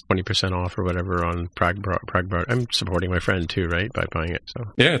it was 20% off or whatever on Pragbart. I'm supporting my friend too, right, by buying it. So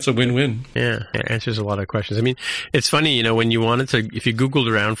yeah, it's a win-win. Yeah, it answers a lot of questions. I mean, it's funny, when you wanted to, if you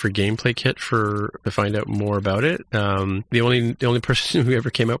Googled around for Gameplay Kit to find out more about it, the only person who ever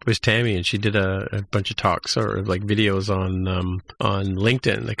came up was Tammy, and she did a bunch of talks or like videos on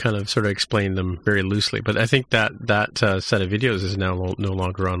LinkedIn that kind of sort of explained them very loosely. But I think that set of videos is now no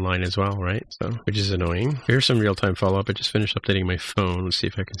longer online as well, right? So, which is annoying. Here's some real-time follow-up. I just finished updating my phone. Let's see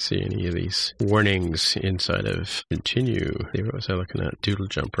if I can see any of these warnings inside of Continue. What was I looking at? Doodle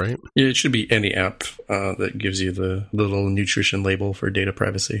Jump, right? Yeah, it should be any app that gives you the little nutrition label for data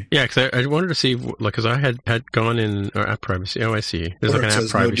privacy. Yeah, because I wanted to see, because I had gone in app privacy. Oh, I see. There's like an app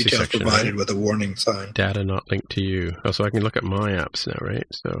privacy section. Provided with a warning sign. Data not linked to you. Oh, so I can look at my apps now, right?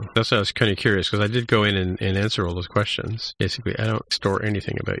 So that's why I was kind of curious, because I did go in and answer all those questions. Basically, I don't store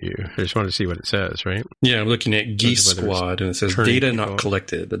anything about you. I just wanted to see what it says, right? Yeah, I'm looking at Geese Squad, and it says data not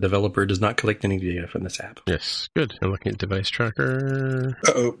collected. The developer does not collect any data from this app. Yes, good. I'm looking at device tracker.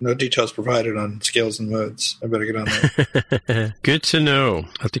 Uh-oh, no details provided on scales and modes. I better get on that. Good to know.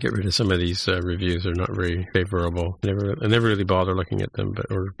 I'll have to get rid of some of these reviews. They're not very favorable. I never really bother looking at them,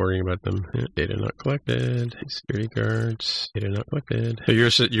 or worrying about them. Yeah, data not collected. Security guards. Data not collected. So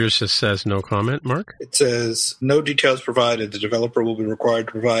yours just says no comment, Mark? It says no details provided. The developer will be required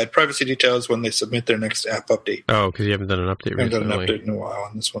to provide privacy details when they submit their next app update. Oh, because you haven't done an update recently. I haven't done an update in a while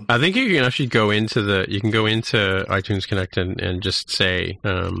on this one. I think you can actually go into iTunes Connect and just say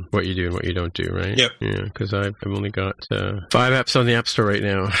what you do and what you don't do, right? Yep. Yeah, because I've only got 5 apps on the App Store right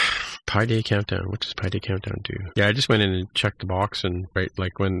now. Pi Day Countdown. What does Pi Day Countdown do? Yeah, I just went in and checked the box and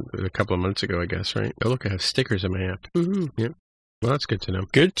a couple of months ago, I guess, right? Oh, look, I have stickers in my app. Woohoo! Yep. Well, that's good to know.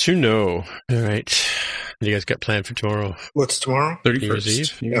 Good to know. All right. What do you guys got planned for tomorrow? What's tomorrow?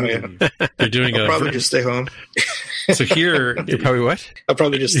 31st. Oh, yeah. They're doing I'll probably just stay home. So here, You're probably what? I'll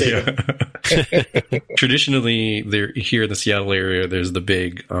probably just stay. Yeah. Traditionally, here in the Seattle area, there's the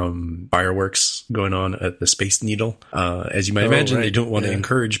big fireworks going on at the Space Needle. As you might imagine, they don't want to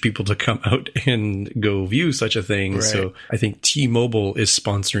encourage people to come out and go view such a thing. Right. So I think T-Mobile is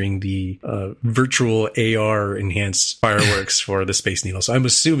sponsoring the virtual AR enhanced fireworks for the Space Needle. So I'm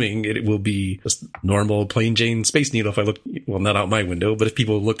assuming it will be just normal plain Jane Space Needle if I look, well, not out my window, but if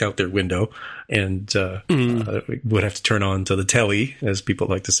people looked out their window and would have to turn on to the telly, as people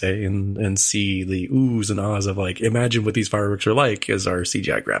like to say, and see the oohs and ahs of like, imagine what these fireworks are like as our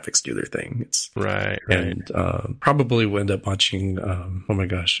CGI graphics do their thing. It's right. And probably we'll end up watching,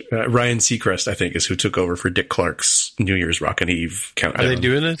 Ryan Seacrest, I think, is who took over for Dick Clark's New Year's Rockin' Eve countdown. Are they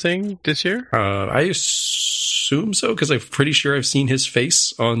doing a thing this year? I assume so, because I'm pretty sure I've seen his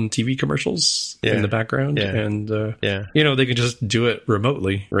face on TV commercials in the background. Yeah. And, they can just do it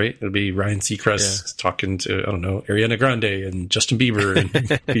remotely, right? It'll be Ryan Seacrest talking to, I don't know, Ariana Grande and Justin Bieber and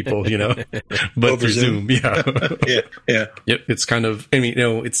people, but through Zoom. Yeah. Yep. It's kind of,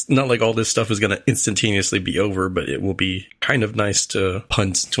 it's not like all this stuff is going to instantaneously be over, but it will be kind of nice to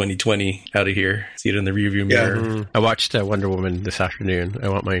punt 2020 out of here. See it in the rearview mirror. Yeah. Mm-hmm. I watched Wonder Woman this afternoon. I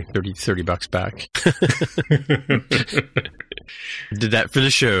want my $30 back. Did that for the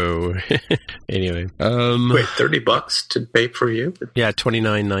show. Anyway. Wait, $30 to pay per view? Yeah,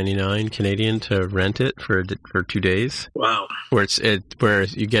 $29.99 Canadian to rent it for 2 days. Wow. Where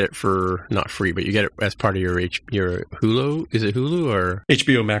you get it for not free, but you get it as part of your Hulu. Is it Hulu or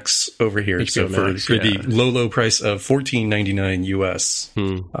HBO Max over here? HBO Max, for the low price of $14.99 US,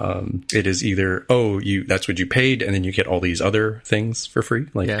 it is either that's what you paid, and then you get all these other things for free.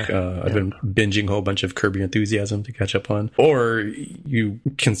 Like I've been binging a whole bunch of Curb Your Enthusiasm to catch up on, or you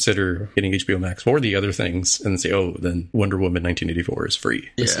consider getting HBO Max for the other things and say, then Wonder Woman 1984 is free.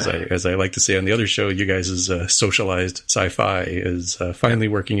 This is, as I like to say on the other show, you guys' socialized sci-fi is finally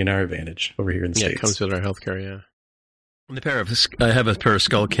working in our advantage over here in the States. It comes with our healthcare, yeah. I have a pair of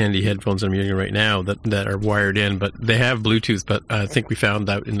Skull Candy headphones I'm using right now that are wired in, but they have Bluetooth. But I think we found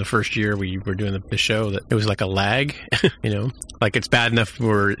out in the first year we were doing the show that it was like a lag, like it's bad enough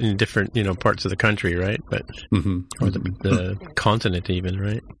we're in different, parts of the country, right? But or the continent even,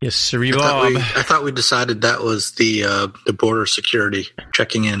 right? Yes, sir, Bob. I thought we decided that was the border security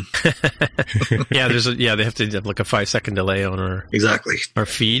checking in. Yeah, they have to have like a 5-second delay on our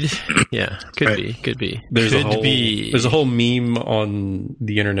feed. Yeah, could be. There's a whole meme on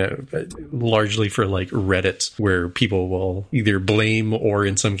the internet, largely for like Reddit, where people will either blame or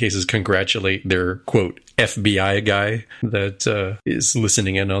in some cases congratulate their quote FBI guy that is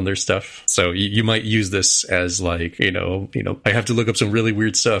listening in on their stuff. So you might use this as like, I have to look up some really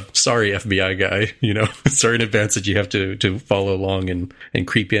weird stuff. Sorry, FBI guy, sorry in advance that you have to follow along and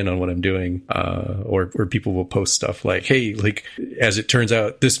creep in on what I'm doing. Or people will post stuff like, hey, like, as it turns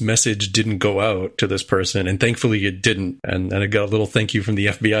out, this message didn't go out to this person, and thankfully it didn't. And I got a little thank you from the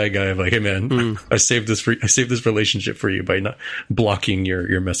FBI guy of like, hey man, I saved this relationship for you by not blocking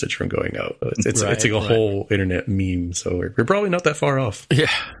your message from going out. It's like a whole internet meme, so we're probably not that far off.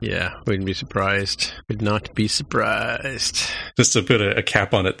 Yeah, wouldn't be surprised. Would not be surprised. Just to put a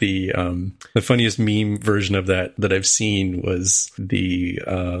cap on it, the funniest meme version of that I've seen was the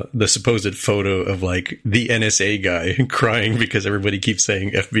supposed photo of like the NSA guy crying because everybody keeps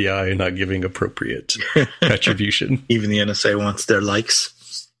saying FBI and not giving appropriate attribution. Even the NSA wants their likes.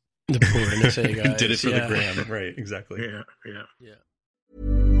 The poor NSA guy did it for the gram, right? Exactly. Yeah.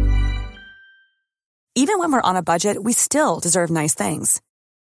 Even when we're on a budget, we still deserve nice things.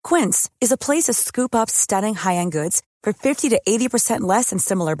 Quince is a place to scoop up stunning high-end goods for 50 to 80% less than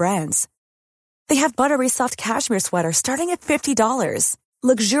similar brands. They have buttery soft cashmere sweaters starting at $50,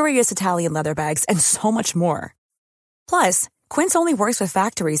 luxurious Italian leather bags, and so much more. Plus, Quince only works with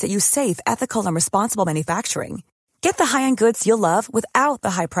factories that use safe, ethical, and responsible manufacturing. Get the high-end goods you'll love without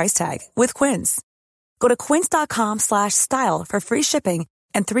the high price tag with Quince. Go to quince.com/style for free shipping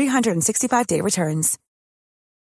and 365-day returns.